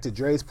example, back to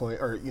Dre's point,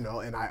 or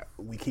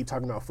we keep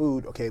talking about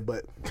food, okay,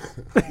 but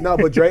no,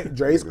 but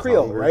Dre's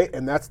Creole, hungry. right?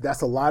 And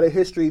that's a lot of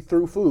history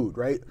through food,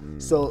 right?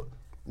 So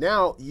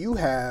now you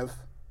have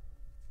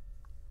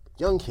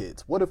young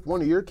kids. What if one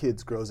of your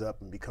kids grows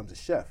up and becomes a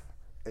chef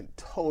and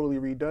totally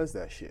redoes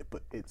that shit,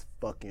 but it's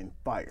fucking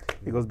fire?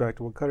 It goes back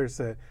to what Cutter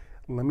said.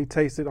 Let me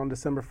taste it on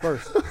December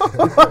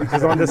 1st.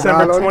 Because on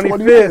December Not on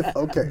 25th, 25th.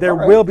 Okay, there all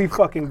right. will be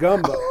fucking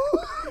gumbo.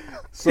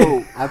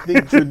 So I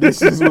think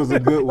traditions was a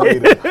good way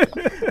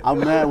to. I'm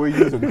mad we're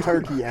using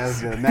turkey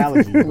as the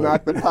analogy. but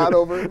Knock the pot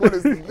over. What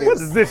is What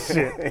this? is this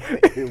shit?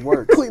 it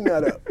works. Clean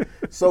that up.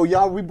 So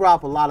y'all, we brought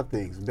up a lot of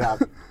things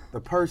about the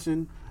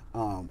person.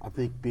 I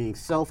think being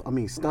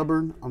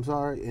stubborn. I'm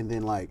sorry, and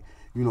then I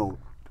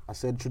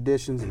said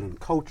traditions, and then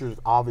culture is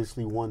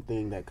obviously one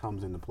thing that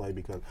comes into play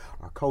because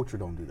our culture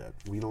don't do that.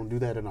 We don't do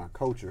that in our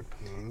culture,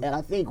 and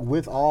I think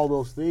with all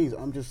those things,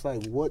 I'm just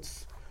like,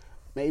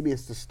 maybe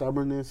it's the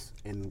stubbornness,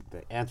 and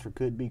the answer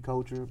could be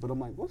culture. But I'm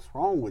like, what's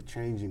wrong with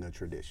changing a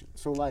tradition?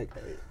 So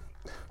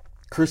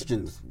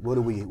Christians, what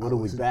do we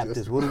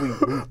Baptists?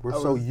 We're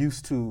so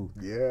used to,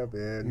 Yeah,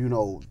 man.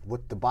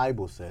 what the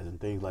Bible says and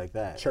things like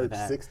that. Church And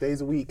that- 6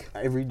 days a week.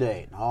 every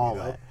day and all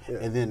that. Yeah.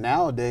 And then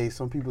nowadays,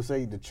 some people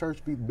say the church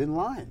been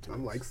lying to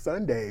I'm us. like,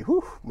 Sunday,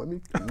 whew, let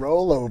me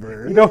roll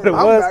over. You know what it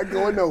I'm was? not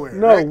going nowhere.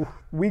 No, right?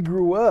 we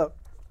grew up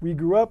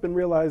and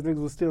realized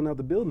niggas was stealing out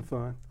the building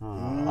fund.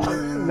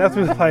 And that's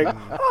when it's like,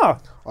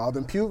 All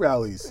them pew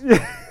rallies. it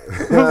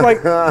was like,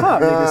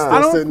 Niggas still I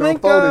don't sitting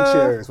think, on folding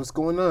chairs. What's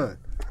going on?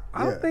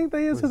 I don't think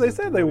they is who they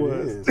said they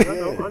was. I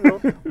know.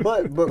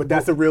 But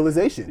That's a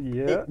realization.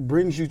 Yeah. it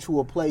brings you to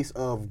a place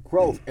of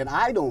growth. And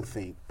I don't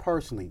think,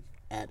 personally,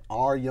 at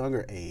our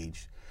younger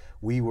age,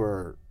 we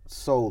were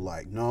so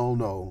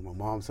no. My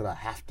mom said I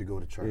have to go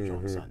to church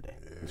on Sunday.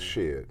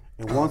 Shit.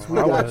 And once we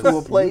got to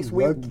a place,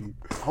 lucky.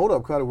 hold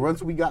up, Cutter.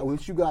 Once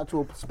you got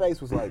to a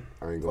space, was like,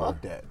 I ain't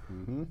fuck gonna- that.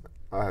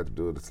 I had to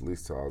do it at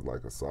least till I was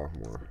like a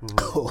sophomore.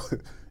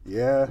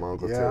 Yeah. My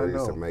Uncle yeah, Terry I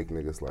used know. to make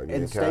niggas like me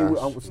And and stay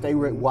Cash.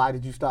 with why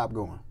did you stop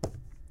going?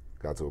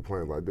 Got to a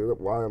point like, dude,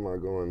 why am I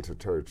going to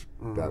church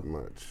that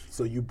much?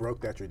 So you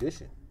broke that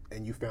tradition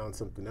and you found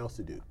something else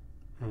to do.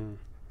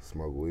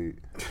 Smoke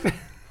weed.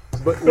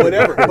 But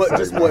whatever. But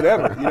just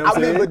whatever. You know what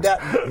I'm saying?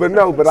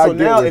 But I So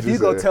get now, what if you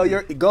go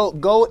said. tell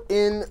go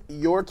in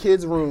your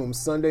kid's room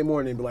Sunday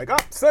morning and be like,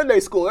 Sunday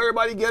school,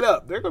 everybody get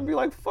up. They're gonna be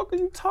like, "Fuck, are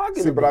you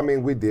talking See, about?" but I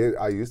mean,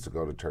 I used to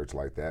go to church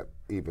like that,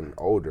 even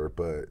older.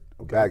 But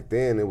back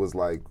then, it was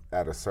like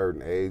at a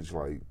certain age,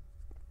 like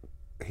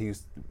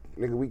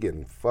nigga, we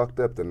getting fucked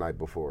up the night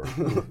before.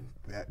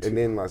 And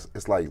then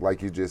it's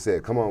like you just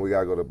said, come on, we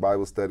gotta go to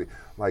Bible study.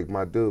 Like,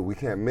 my dude, we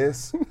can't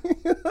miss.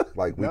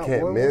 Like, we Not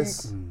can't 1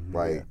 miss.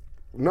 Like,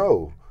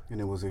 no. And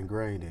it was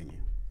ingrained in you.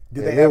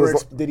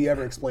 Did he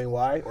ever explain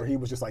why, or he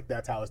was just like,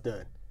 "That's how it's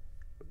done"?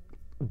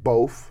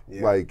 Both.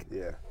 Yeah. Like,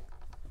 yeah,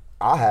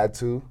 I had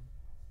to.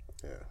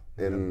 yeah.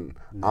 And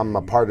I'm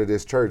a part of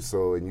this church,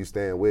 so, and you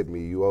staying with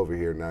me, you over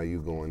here, now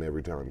you going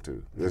every time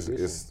too.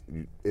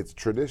 It's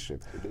tradition.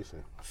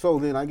 Tradition. So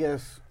then I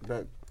guess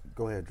that,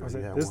 go ahead, Drew. You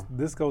had one.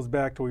 This goes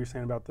back to what you're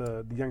saying about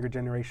the younger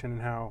generation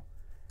and how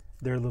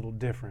they're a little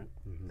different.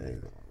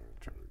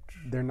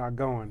 They're not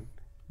going,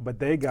 but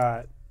they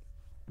got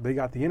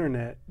the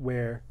internet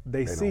where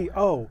they see,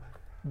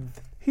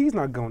 he's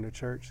not going to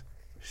church,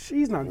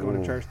 she's not going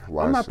to church.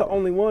 why I'm not the so?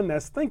 only one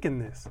that's thinking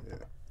this.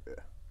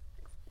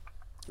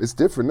 It's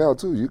different now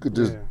too. You could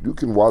Yeah. you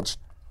can watch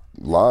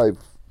live,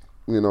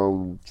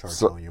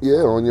 Church on your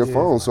phone. on your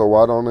phone. So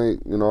why don't they?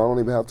 I don't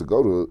even have to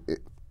go to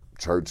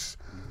church.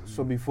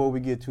 So before we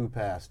get too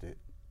past it,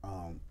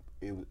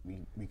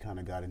 we kind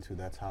of got into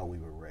that's how we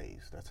were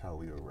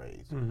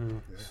raised.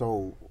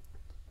 So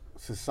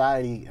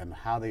society and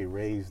how they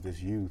raise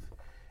this youth,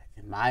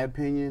 in my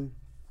opinion,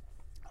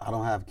 I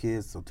don't have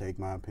kids, so take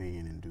my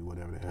opinion and do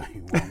whatever the hell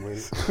you want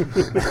with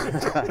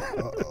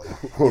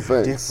it. Well,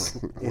 thanks.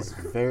 Different. It's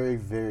very,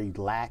 very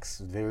lax,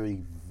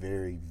 very,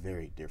 very,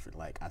 very different.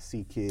 Like, I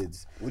see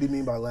kids, What do you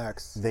mean by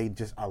lax? they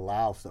just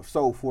allow stuff.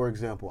 So, for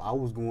example, I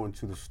was going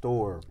to the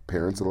store.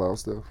 Parents allow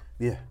stuff.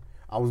 Yeah.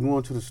 I was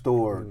going to the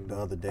store the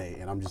other day,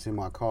 and I'm just in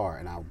my car,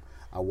 and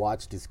I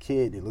watched this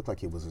kid. It looked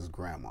like it was his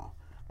grandma.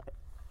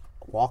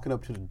 Walking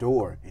up to the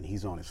door, and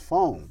he's on his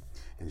phone.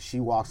 And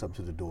she walks up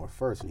to the door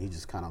first, and he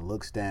just kind of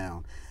looks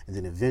down. And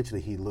then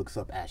eventually he looks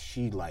up as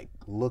she,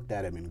 looked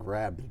at him and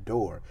grabbed the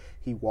door.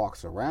 He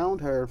walks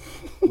around her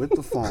with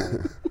the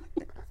phone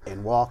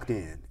and walked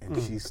in, and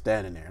she's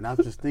standing there. And I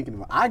was just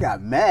thinking, I got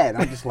mad.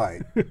 I'm just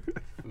like,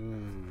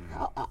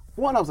 I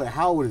was like,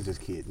 how old is this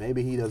kid?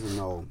 Maybe he doesn't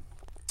know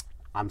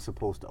I'm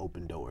supposed to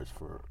open doors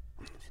for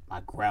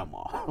my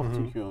grandma. You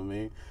know what I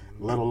mean?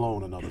 Let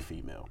alone another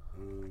female.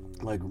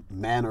 Like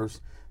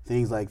manners,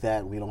 things like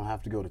that. We don't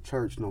have to go to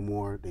church no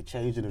more. They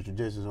changing the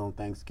traditions on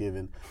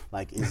Thanksgiving.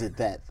 Like, is it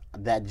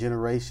that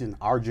generation?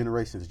 Our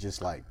generation is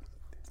just like,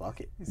 fuck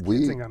it. These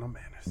kids ain't got no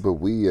manners. But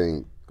we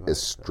ain't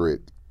as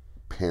strict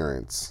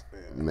parents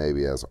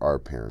maybe as our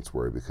parents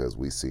were, because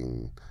we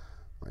seen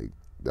like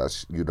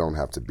you don't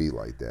have to be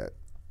like that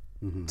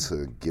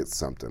to get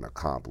something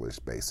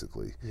accomplished,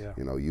 basically. Yeah.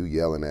 You know, you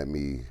yelling at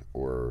me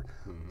or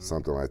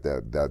something like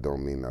that, that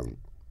don't mean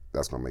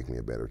that's gonna make me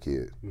a better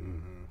kid.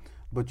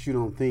 But you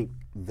don't think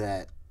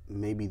that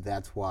maybe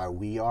that's why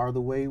we are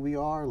the way we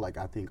are? Like,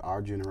 I think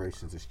our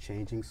generations is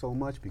changing so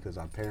much because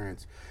our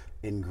parents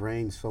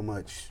ingrained so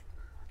much,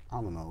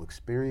 I don't know,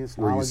 experience.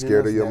 Were you knowledge in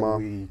scared us of your that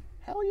mom?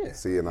 Hell yeah.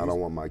 See, and I don't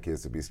want my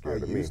kids to be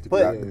scared of me. used to be.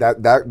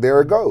 That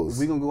there it goes.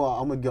 We're gonna go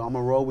out. I'm gonna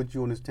roll with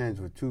you on this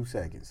tangent for 2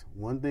 seconds.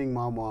 One thing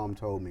my mom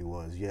told me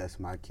was, yes,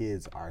 my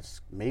kids are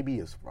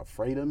maybe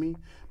afraid of me,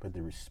 but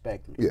they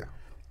respect me. Yeah.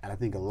 And I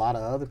think a lot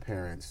of other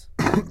parents,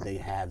 they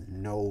have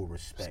no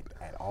respect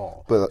at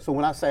all. But- so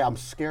when I say I'm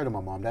scared of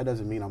my mom, that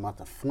doesn't mean I'm about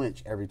to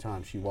flinch every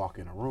time she walk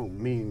in a room.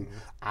 I mean,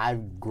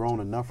 I've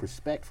grown enough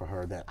respect for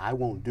her that I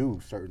won't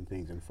do certain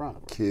things in front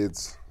of her.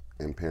 Kids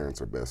and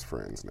parents are best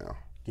friends now.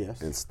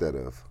 Yes. Instead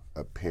of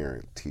a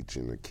parent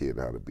teaching a kid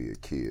how to be a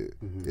kid,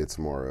 it's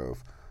more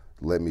of,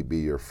 let me be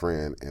your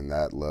friend, and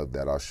that love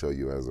that I'll show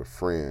you as a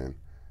friend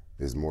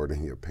is more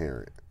than your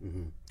parent.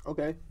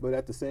 Okay, but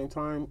at the same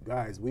time,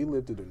 guys, we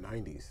lived through the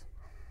 90s.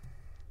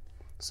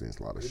 Seems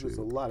a lot of There shit. was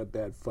a lot of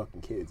bad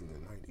fucking kids in the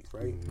 90s,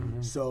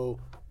 right? So,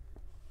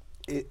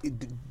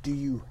 do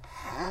you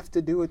have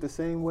to do it the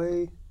same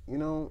way? You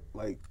know,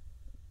 like,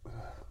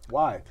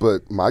 why?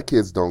 But my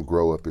kids don't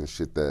grow up in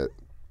shit that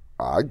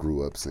I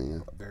grew up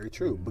seeing. Very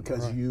true,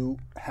 because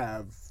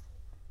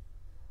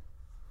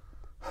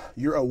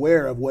you're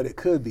aware of what it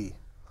could be.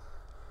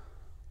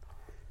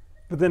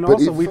 But then But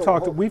also if-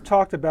 we've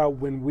talked about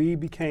when we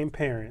became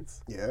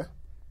parents, Yeah.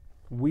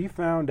 we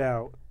found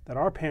out that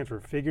our parents were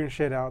figuring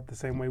shit out the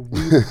same way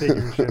we were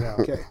figuring shit out.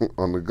 Okay.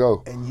 On the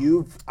go. And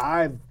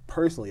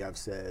I've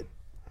said,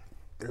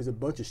 there's a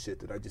bunch of shit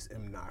that I just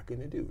am not going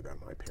to do that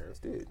my parents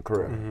did.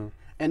 Correct.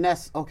 And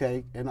that's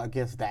okay. And I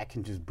guess that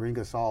can just bring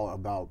us all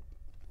about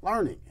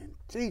learning and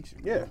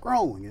teaching, and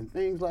growing, and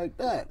things like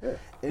that. Yeah.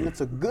 And it's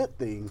a good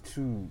thing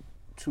to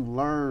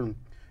learn,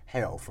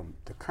 hell, from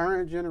the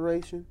current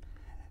generation,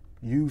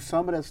 use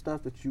some of that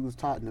stuff that you was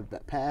taught in the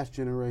past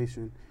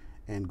generation,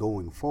 and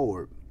going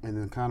forward. And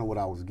then kind of what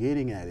I was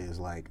getting at is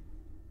like,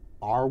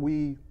 I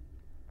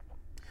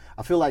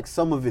feel like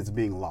some of it's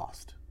being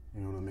lost.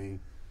 You know what I mean?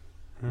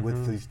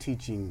 With these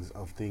teachings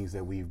of things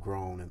that we've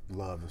grown and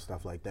loved and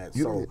stuff like that.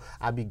 So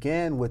I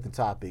began with the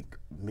topic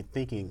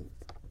thinking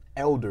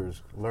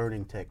elders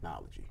learning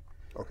technology.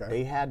 Okay.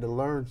 They had to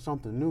learn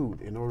something new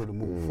in order to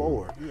move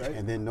forward.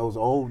 And then those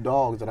old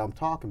dogs that I'm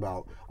talking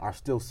about are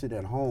still sitting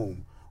at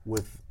home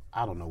with,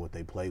 I don't know what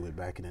they played with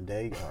back in the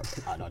day,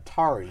 an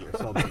Atari or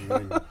something.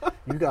 And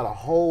you got a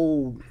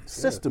whole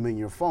system in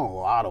your phone.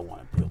 Well, I don't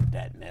want to deal with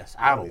that mess.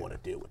 I don't want to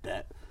deal with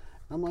that.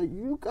 I'm like,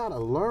 you got to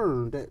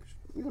learn that,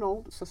 you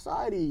know,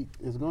 society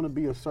is going to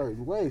be a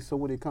certain way. So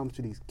when it comes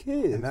to these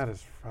kids, And that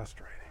is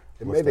frustrating.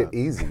 It made it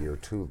easier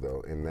too,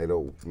 though, and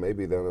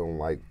maybe they don't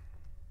like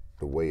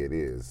the way it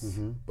is,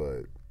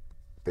 but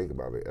think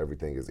about it,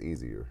 everything is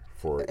easier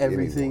for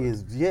everything anyone.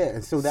 is,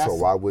 and so that's So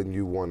why wouldn't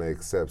you want to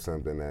accept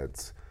something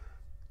that's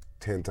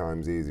 10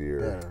 times easier?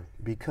 better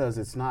because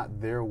it's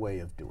not their way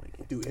of doing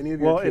it. Do any of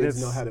your Well, it kids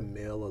is- know how to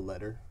mail a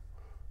letter?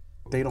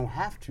 They don't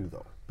have to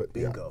though. But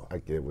Bingo. I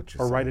get what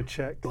you're Or saying. write a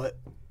check. But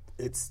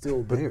it's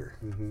still there.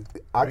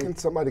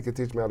 Somebody could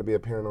teach me how to be a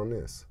parent on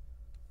this.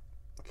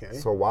 Okay.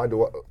 So why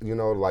do I,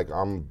 like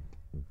I'm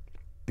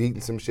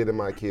beating some shit in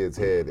my kid's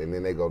head, and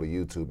then they go to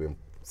YouTube and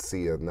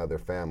see another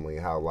family,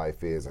 how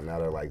life is, and now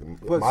they're like,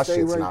 my stay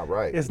shit's right- not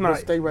right. It's But not.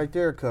 stay right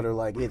there, Cutter.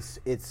 Like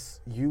it's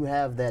you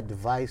have that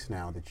device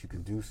now that you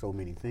can do so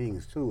many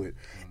things to it,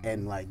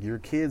 and like your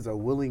kids are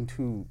willing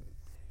to.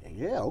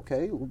 Yeah,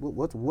 okay.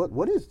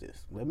 What is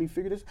this? Let me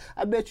figure this.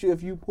 I bet you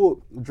if you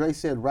Dre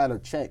said write a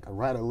check or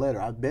write a letter.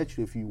 I bet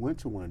you if you went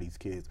to one of these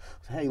kids,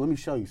 say, hey, let me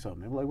show you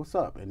something. They're like, what's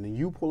up? And then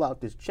you pull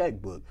out this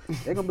checkbook.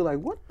 They're gonna be like,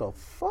 what the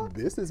fuck?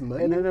 This is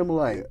money? And then they're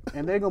like,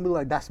 they're gonna be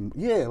like, that's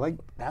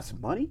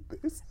money.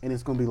 And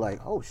it's gonna be like,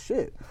 oh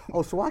shit.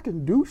 Oh, so I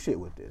can do shit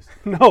with this.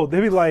 No,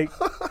 they'd be like,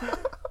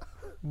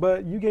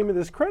 but you gave me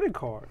this credit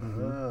card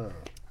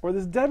or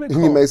this debit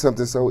card. You made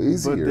something so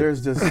easier.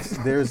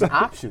 But there's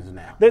options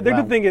now. They can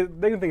Right. think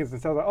it's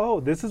themselves like, oh,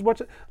 this is what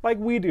like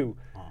we do.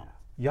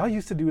 Y'all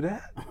used to do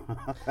that.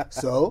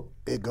 So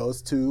it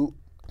goes to,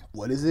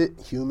 what is it?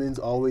 Humans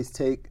always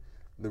take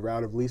the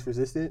route of least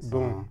resistance.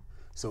 Boom.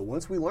 So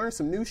once we learn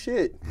some new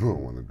shit, I don't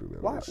want to do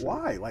that. why? shit.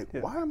 Why? Like,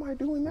 why am I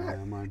doing that?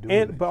 Am I doing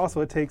And it? but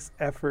also it takes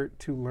effort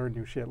to learn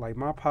new shit. Like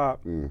my pop,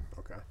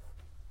 Okay.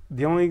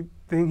 the only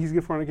thing he's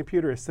good for on a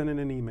computer is sending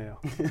an email.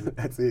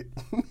 That's it.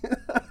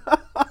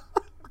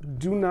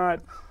 Do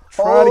not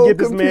try to Oh, get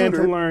this man to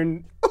computer.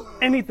 learn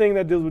anything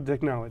that deals with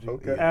technology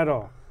at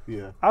all.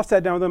 Yeah. I've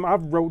sat down with them.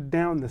 I've wrote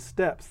down the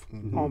steps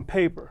on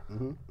paper.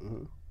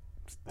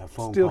 That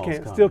phone Still call's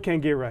can't coming. still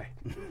can't get right.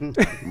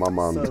 My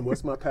mom, Son,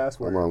 what's my my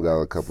password? mom got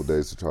a couple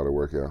days to try to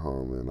work at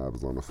home, and I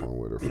was on the phone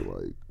with her for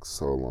like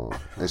so long,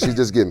 and she's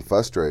just getting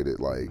frustrated.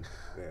 Like,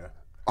 Yeah.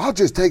 I'll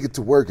just take it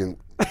to work, and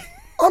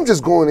I'm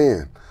just going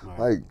in.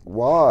 Like,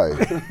 why?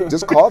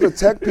 Just call the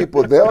tech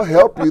people. They'll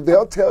help you.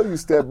 They'll tell you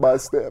step by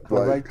step. But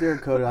Like, right there,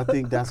 Cody, I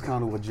think that's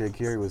kind of what Jay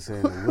Carey was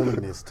saying, the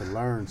willingness to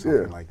learn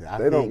something Yeah, like that. I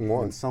they don't think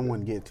want- when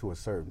someone get to a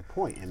certain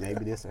point, and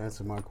maybe this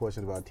answers my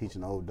question about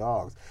teaching old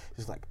dogs,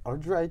 it's like, or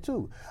Dre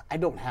too, I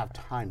don't have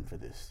time for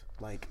this.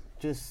 Like,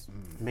 just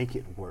make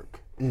it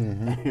work.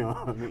 Mm-hmm. You know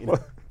what I mean?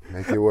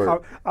 make it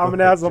work. I'm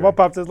an asshole. My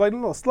pop says, like,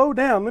 no, slow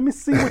down. Let me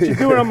see what you're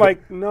doing. I'm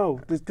like, no,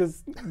 this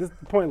is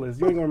pointless.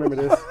 You ain't gonna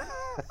remember this.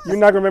 You're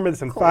not gonna remember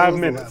this in 5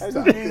 minutes.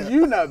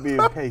 You not being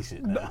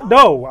patient now.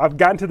 No, I've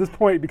gotten to this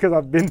point because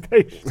I've been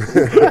patient.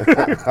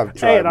 I've tried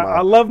Hey, and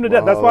I love them to my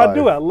death. That's whole why I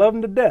do it. life. I love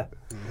them to death.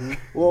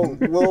 Well,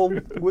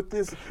 with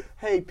this,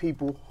 hey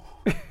people,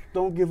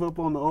 don't give up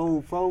on the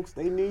old folks.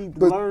 They need to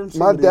But learn some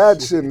my of this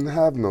dad shit. shouldn't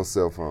have no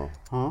cell phone.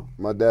 Huh?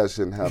 My dad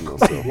shouldn't have no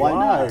cell phone. Why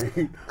not?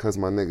 Cause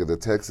my nigga, the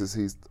texts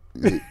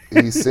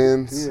he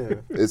sends, Yeah.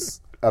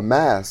 it's a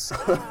mass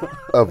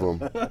of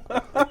them.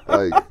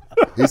 Like,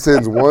 he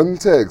sends one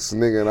text,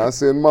 nigga, and I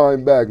send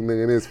mine back,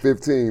 nigga, and it's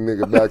 15,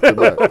 nigga, back to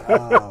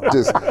back.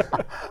 Just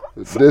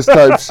this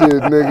type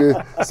shit,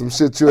 nigga. Some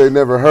shit you ain't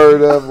never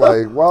heard of.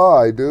 Like,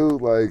 why,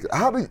 dude? Like,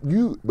 how do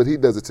you? But he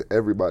does it to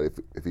everybody.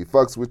 If he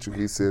fucks with you,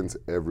 he sends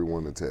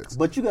everyone a text.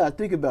 But you gotta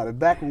think about it.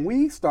 Back when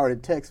we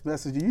started text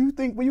messaging, you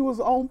think we was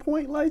on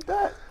point like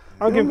that?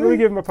 Let me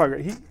give him a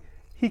pocket.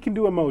 He can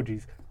do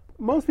emojis.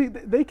 Most people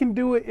they can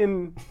do it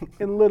in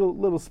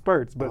little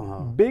spurts, but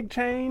big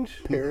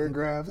change.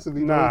 Paragraphs of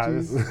Nah,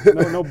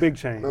 emojis. no big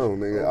change. No,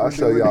 nigga, I'll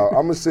show y'all.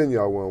 I'm gonna send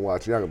y'all one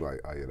watch. Y'all gonna be like,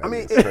 oh yeah, that I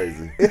mean, is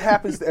crazy. it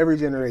happens to every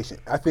generation.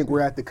 I think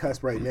we're at the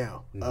cusp right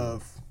now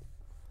of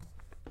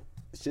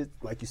shit.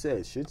 Like you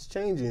said, shit's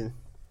changing.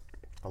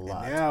 A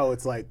lot. And now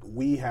it's like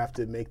we have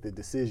to make the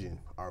decision.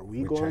 Are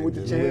we going with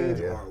the changing, change,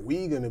 yeah. or are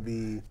we gonna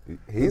be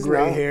He's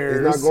gray not.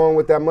 hairs? He's not going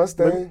with that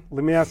Mustang.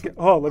 Let me ask you.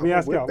 Oh, let me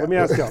ask with y'all. that. Let me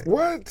ask y'all.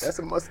 What? That's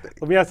a Mustang.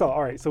 Let me ask y'all.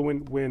 All right. So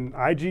when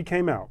IG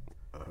came out,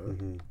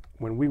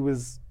 when we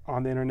was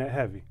on the internet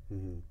heavy,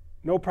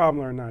 no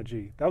problem learning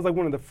IG. That was like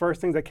one of the first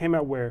things that came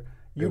out where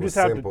you It was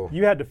just simple.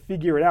 you had to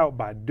figure it out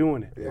by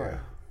doing it. Yeah.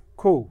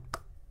 Cool.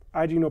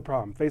 IG no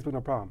problem. Facebook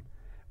no problem.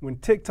 When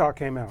TikTok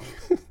came out,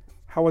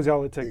 how was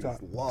y'all at TikTok?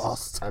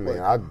 Lost. I mean,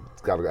 I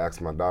gotta ask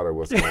my daughter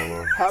what's going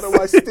on. How do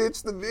I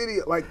stitch the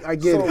video? Like I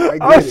get it. I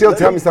Oh, get she'll it.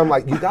 tell me something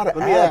like, you gotta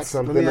me add ask-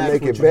 something let to me make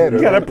ask it what better.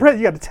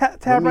 You got to tap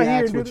Let me right here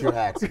ask and do what this. you're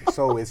asking.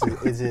 So is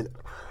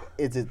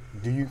it?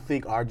 Do you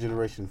think our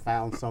generation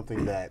found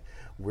something that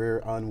we're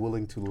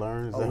unwilling to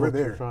learn? Is Oh, that we're what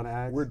you're there. trying to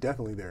ask? We're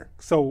definitely there.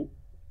 So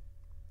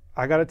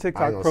I got a I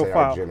TikTok ain't gonna say our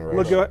profile. generation.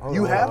 Look at Hold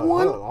You on, have hold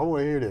one? on, I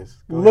want to hear this.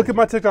 Go look ahead. at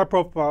my TikTok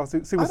profile. See I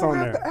what's don't on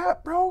have there. the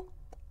app, bro.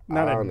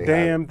 Not I a only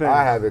damn have, thing.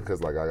 I have it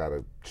because like I got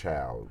a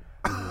child.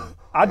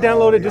 I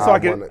downloaded it just so I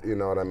could. wanna- you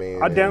know what I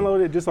mean? I And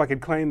downloaded it just so I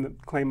could claim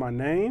my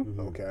name.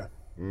 Okay.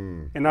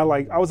 And I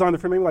was on it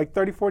for maybe like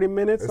 30, 40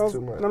 minutes. It's I was,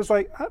 too much. And I was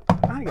like,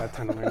 I ain't got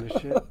time to learn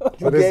this shit.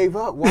 You gave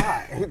up.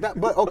 Why?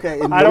 But okay.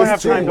 and I don't it's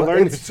have too time to much.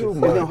 learn It's this too shit.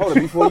 much. And then hold on,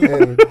 before you,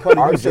 And Cody,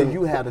 our you said gen-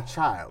 you had a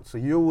child, so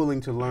you're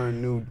willing to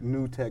learn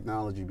new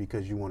technology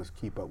because you want to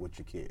keep up with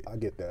your kid. I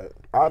get that.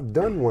 I've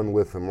done one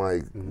with him.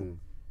 Like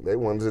they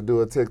wanted to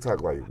do a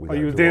TikTok. Like we Oh, gotta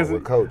you was do one dancing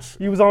with Coach.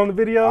 You was on the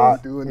video. I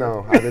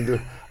didn't do.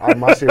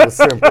 My shit was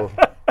simple.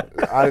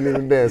 I didn't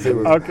even dance. It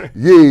was Okay.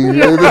 yeah,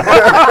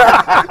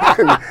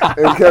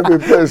 and kept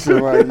it pushing.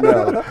 Like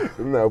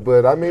no.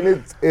 But I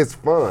mean, it's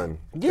fun,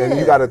 and Yeah.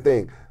 you got to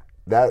think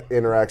that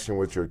interaction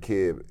with your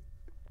kid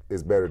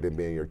is better than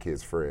being your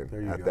kid's friend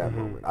at that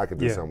moment. I could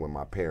do Yeah. something with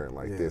my parent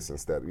like this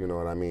instead. You know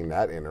what I mean?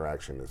 That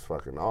interaction is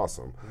fucking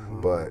awesome.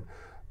 But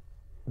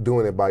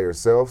doing it by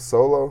yourself,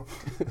 solo,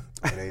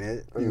 That ain't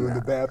it. You in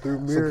the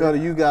bathroom So, mirror. Cody,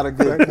 you got a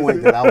good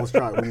point that I was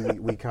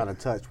trying. We kind of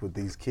touched with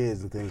these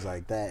kids and things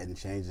like that, and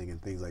changing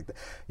and things like that.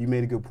 You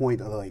made a good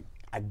point. Of like,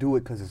 I do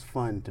it because it's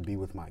fun to be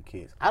with my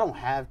kids. I don't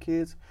have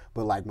kids,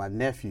 but like my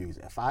nephews,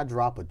 if I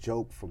drop a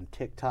joke from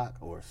TikTok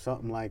or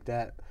something like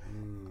that,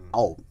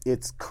 oh,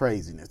 it's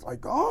craziness. Like,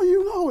 oh,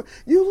 you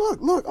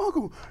look,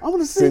 Uncle, I'm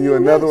gonna send you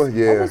another this. one?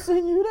 Yeah. I'm gonna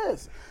send you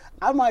this.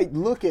 I might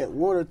look at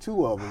one or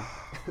two of them,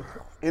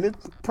 and it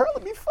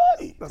probably be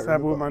funny. That's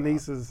happened with my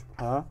nieces.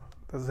 Huh?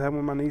 That's happened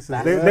with my nieces.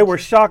 That's- They were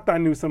shocked I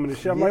knew some of this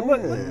shit. I'm like, look,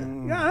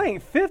 Yeah. I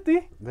ain't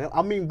 50.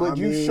 I mean, but I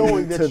you mean,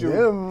 showing that to you're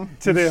them-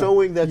 To them.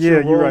 showing that Yeah,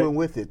 you're you're rolling right.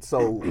 with it.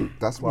 So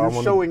That's why I you're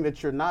wanna- showing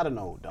that you're not an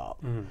old dog.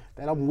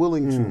 That I'm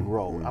willing to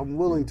grow. I'm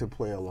willing to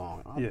play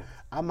along. Yeah.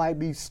 I might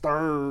be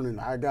stern, and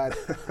I got,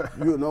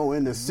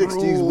 in the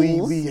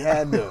 '60s we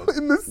had the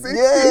In the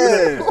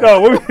 60s? yeah.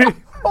 No,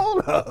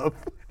 Hold up.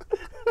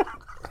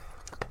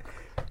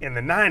 in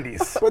the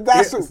 90s. But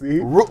that's Yeah, see?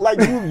 like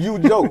you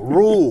joke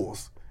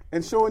rules.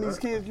 and showing these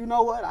kids, you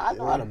know what? I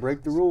know how to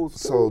break the rules.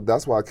 So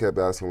that's why I kept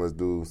asking,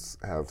 let's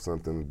have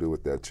something to do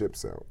with that chip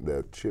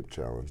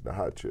challenge, the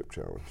hot chip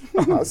challenge.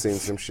 I seen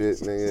some shit,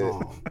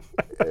 nigga,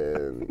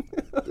 and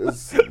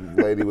this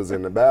lady was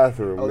in the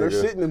bathroom. Oh, they're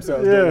nigga. shitting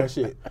themselves doing that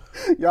shit.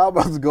 Y'all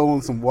about to go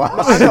on some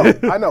wild.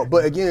 I know.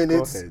 But again,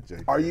 it's ahead,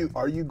 Jake. are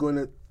you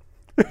gonna?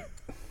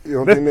 You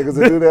don't think niggas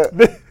will do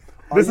that?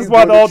 This you is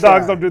why the gonna old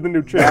dogs try? don't do the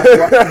new trick.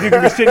 You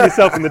can be shitting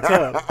yourself in the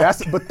tub.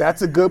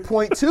 That's a good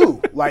point too.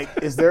 Like,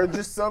 is there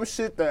just some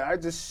shit that I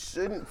just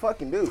shouldn't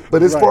fucking do?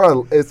 But it's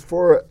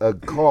for a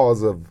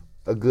cause of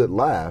a good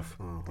laugh.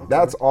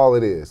 That's all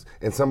it is.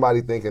 And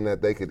somebody thinking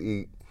that they could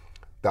eat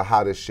the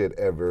hottest shit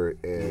ever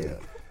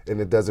and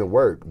it doesn't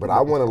work. But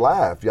I want to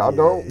laugh. Y'all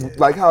don't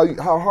like how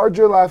hard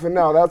you're laughing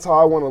now. That's how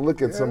I want to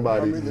look at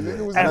somebody. I mean, the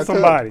nigga was At in the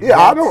somebody. tub. Yeah,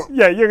 I don't.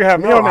 Yeah, you're gonna have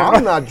me No, on that.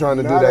 I'm not trying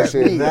to do Not that at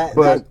shit. me.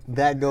 But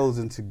That goes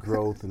into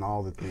growth and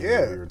all the things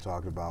that we were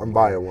talking about. I'm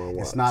buying one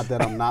It's watch. not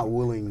that I'm not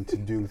willing to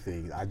do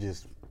things.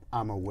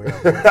 I'm aware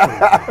of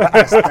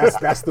what's going on.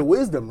 That's the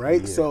wisdom,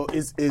 right? So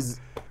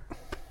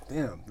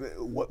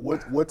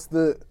what's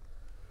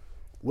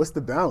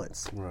the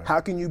balance? Right. How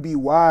can you be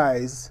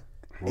wise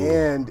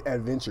and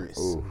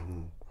adventurous?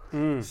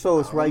 So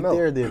it's right know.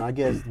 there. Then I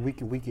guess we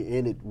can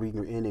end it. We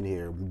can end it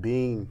here.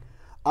 Being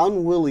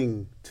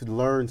unwilling to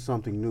learn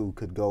something new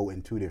could go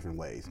in two different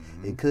ways.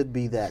 It could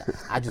be that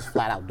I just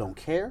flat out don't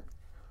care.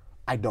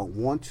 I don't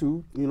want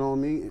to. You know what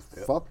I mean?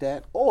 Fuck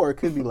that. Or it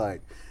could be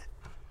like,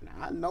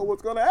 I know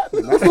what's gonna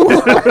happen. That's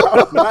what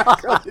I'm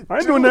not gonna I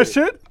ain't doing that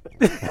shit.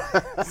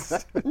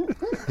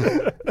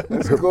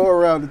 Let's go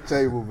around the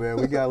table, man.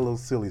 We got a little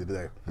silly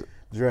today.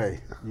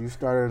 Dre, you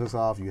started us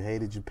off. You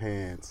hated your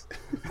pants.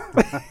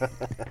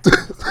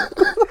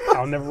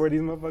 I'll never wear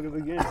these motherfuckers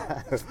again.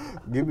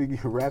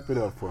 Wrap it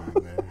up for me,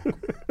 man.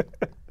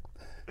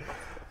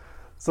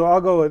 So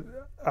I'll go with,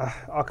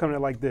 I'll come at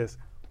it like this.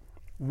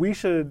 We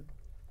should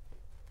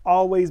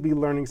always be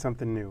learning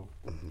something new.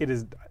 It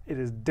is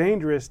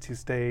dangerous to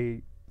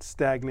stay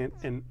stagnant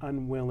and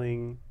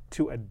unwilling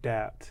to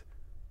adapt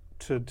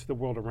to the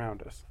world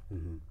around us.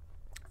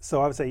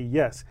 So I would say,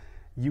 yes,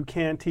 you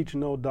can teach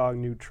an old dog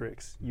new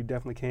tricks. You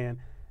definitely can.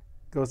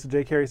 Goes to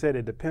Jay Carey said,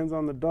 it depends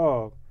on the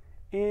dog.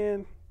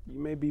 And you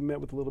may be met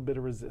with a little bit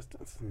of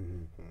resistance.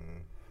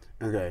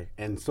 Okay,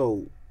 and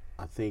so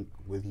I think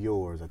with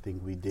yours, I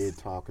think we did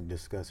talk and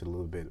discuss it a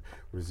little bit.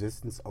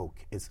 Resistance,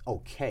 it's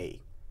okay,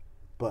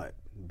 but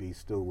be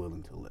still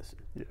willing to listen.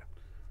 Yeah.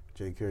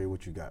 Jay Carey,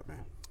 what you got,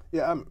 man?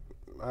 Yeah,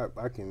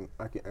 I can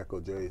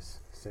echo Jay's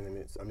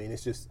sentiments. I mean,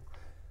 it's just,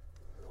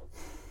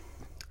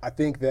 I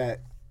think that,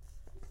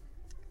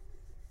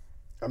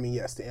 I mean,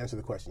 yes, to answer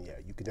the question, yeah,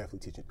 you could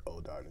definitely teach an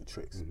old dog new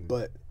tricks,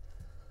 but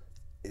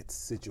it's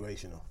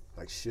situational.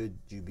 Like, should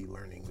you be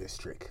learning this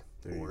trick?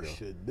 Or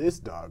should this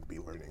dog be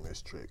learning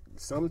this trick?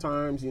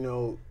 Sometimes, you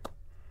know,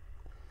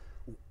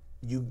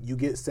 you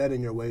get set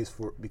in your ways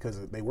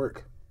because they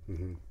work.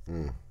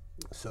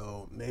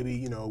 So maybe,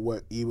 you know,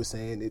 what E was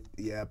saying,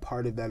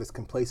 part of that is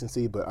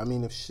complacency, but I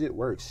mean, if shit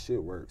works,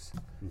 shit works.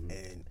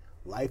 And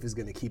life is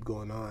gonna keep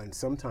going on.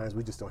 Sometimes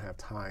we just don't have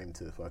time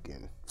to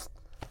fucking,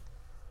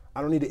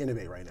 I don't need to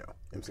innovate right now. You know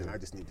what I'm saying? I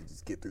just need to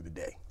just get through the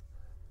day.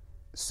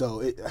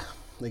 So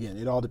again,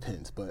 it all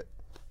depends, but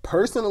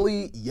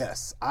personally,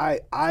 yes, I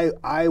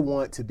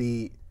want to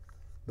be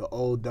the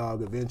old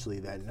dog eventually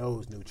that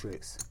knows new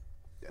tricks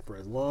for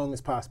as long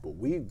as possible.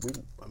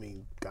 I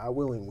mean, God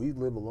willing, we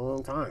live a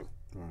long time.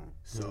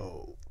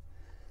 So,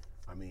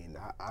 I mean,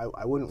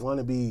 I wouldn't want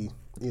to be,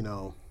 you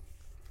know,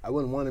 I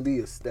wouldn't want to be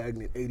a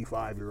stagnant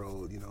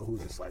 85-year-old, you know,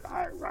 who's just like,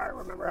 I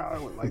remember how I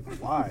went. Like,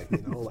 why?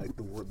 You know, like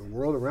the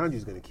world around you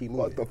is going to keep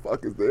moving. what the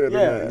fuck is there?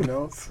 Yeah, you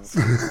know.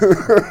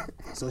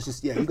 So it's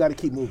just, you got to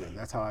keep moving.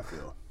 That's how I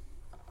feel.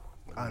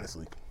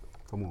 Honestly.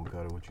 Come on,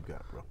 Cutter, what you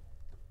got, bro?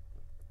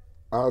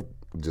 I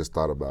just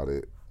thought about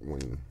it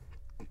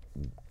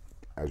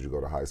as you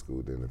go to high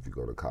school, then if you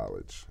go to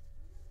college,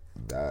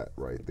 that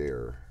right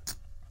there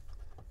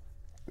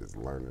is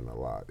learning a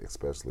lot,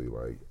 especially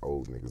like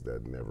old niggas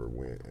that never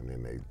went and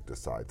then they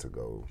decide to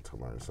go to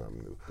learn something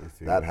new.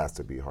 That has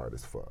to be hard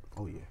as fuck.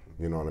 Oh, yeah.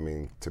 You know what I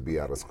mean? To be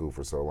out of school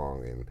for so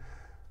long and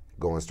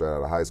going straight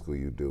out of high school,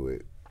 you do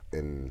it.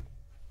 And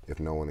if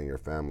no one in your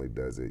family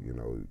does it, you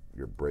know,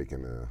 you're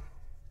breaking A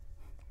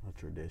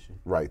tradition.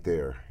 right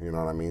there. You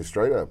know what I mean?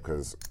 Straight up,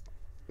 because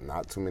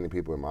not too many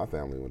people in my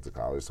family went to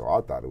college, so I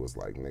thought it was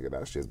like, nigga,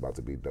 that shit's about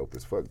to be dope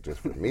as fuck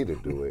just for me to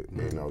do it.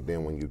 You know,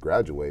 then when you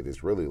graduate,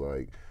 it's really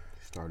like,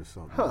 Started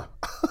something.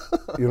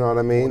 you know what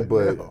I mean?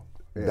 But now?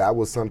 that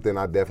was something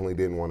I definitely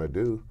didn't want to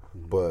do.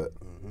 But,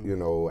 you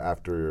know,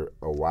 after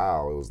a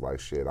while, it was like,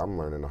 shit, I'm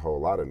learning a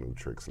whole lot of new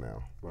tricks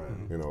now. Right.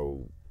 You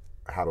know,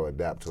 how to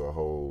adapt to a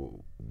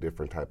whole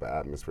different type of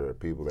atmosphere of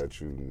people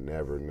that you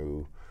never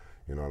knew.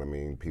 You know what I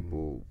mean?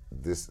 People,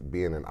 this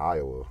being in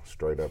Iowa,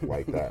 straight up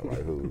like that,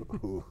 like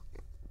who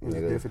It was a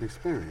nigga, different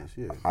experience,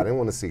 yeah. I didn't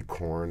want to see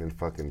corn and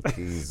fucking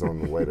peas on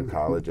the way to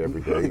college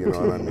every day, you know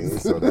what I mean?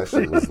 So that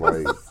shit was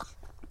like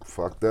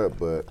fucked up.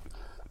 But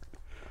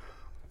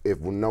if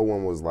no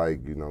one was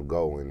like, you know,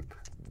 go and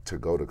to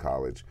go to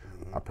college,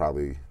 I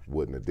probably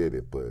wouldn't have did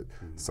it, but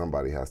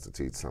somebody has to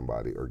teach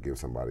somebody or give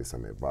somebody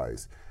some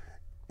advice.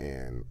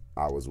 And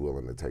I was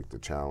willing to take the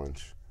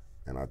challenge,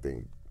 and I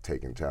think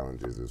taking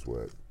challenges is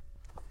what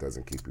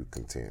doesn't keep you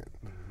content.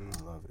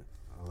 I love it.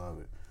 I love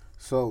it.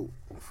 So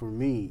for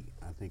me,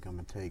 I think I'm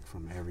gonna take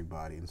from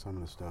everybody and some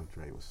of the stuff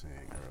Dre was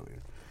saying earlier.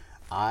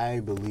 I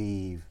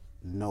believe,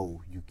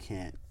 no, you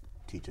can't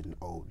teach an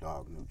old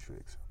dog new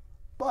tricks.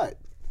 But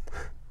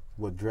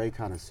what Dre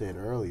kind of said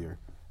earlier,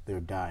 they're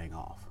dying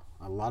off.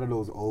 A lot of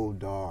those old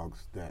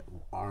dogs that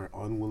are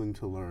unwilling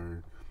to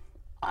learn,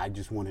 I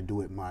just want to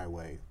do it my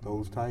way,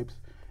 those types,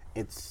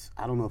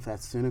 I don't know if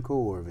that's cynical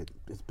or if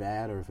it's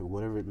bad or if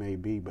whatever it may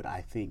be, but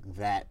I think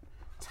that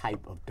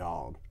type of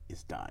dog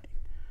is dying.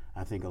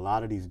 I think a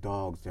lot of these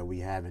dogs that we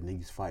have in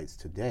these fights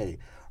today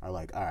are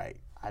like, all right,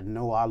 I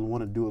know I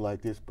want to do it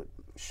like this, but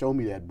show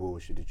me that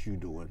bullshit that you're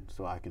doing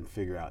so I can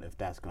figure out if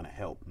that's going to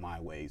help my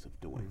ways of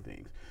doing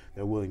things.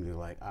 They're willing to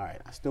like, all right,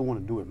 I still want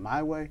to do it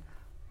my way,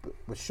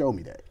 but show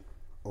me that.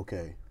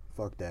 Okay,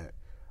 fuck that.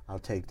 I'll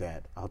take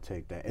that.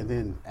 And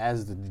then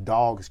as the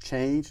dogs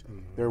change,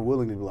 they're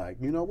willing to be like,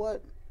 you know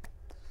what?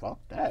 Fuck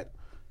that.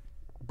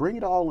 Bring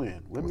it all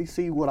in. Let me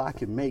see what I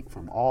can make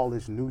from all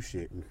this new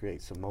shit and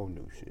create some more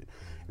new shit.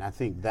 And I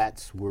think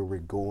that's where we're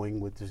going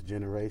with this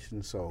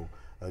generation. So,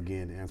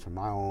 again, to answer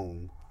my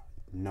own,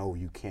 no,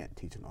 you can't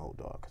teach an old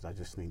dog, because I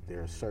just think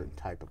there's a certain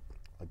type of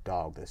a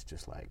dog that's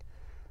just like,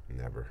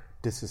 Never.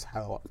 this is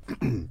how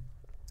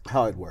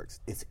it works.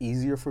 It's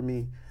easier for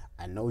me.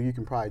 I know you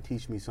can probably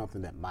teach me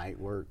something that might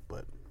work,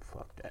 but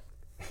fuck that.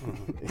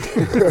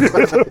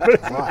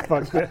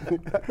 Fuck that.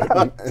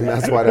 And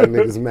that's why that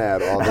nigga's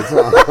mad all the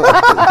time.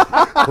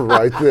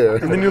 Right there.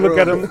 And then you look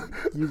at him,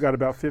 you got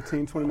about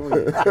 15, 20 more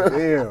years.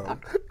 Damn.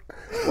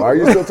 Why are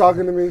you still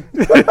talking to me?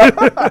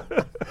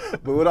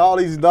 But with all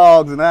these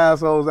dogs and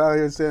assholes out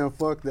here saying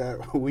fuck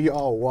that, we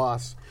all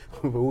washed,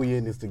 but we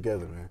in this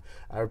together, man.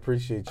 I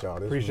appreciate y'all.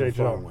 This Appreciate was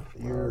a fun y'all. one.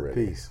 You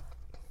Already. peace.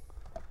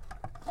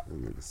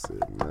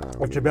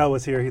 If Jabel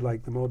was here, he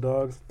liked them old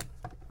dogs.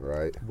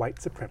 Right.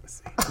 White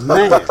supremacy.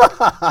 Man.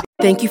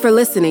 Thank you for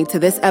listening to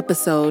this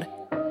episode.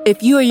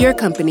 If you or your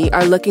company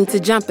are looking to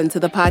jump into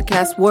the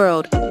podcast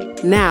world,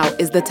 now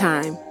is the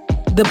time.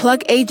 The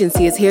Plug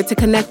Agency is here to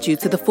connect you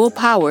to the full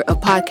power of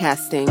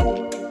podcasting.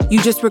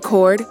 You just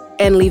record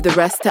and leave the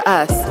rest to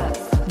us.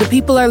 The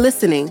people are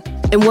listening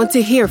and want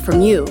to hear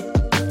from you.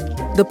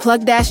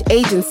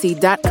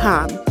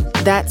 theplug-agency.com.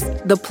 That's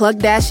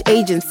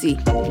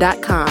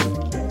theplug-agency.com.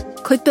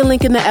 Click the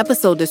link in the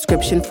episode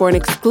description for an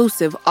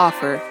exclusive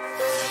offer.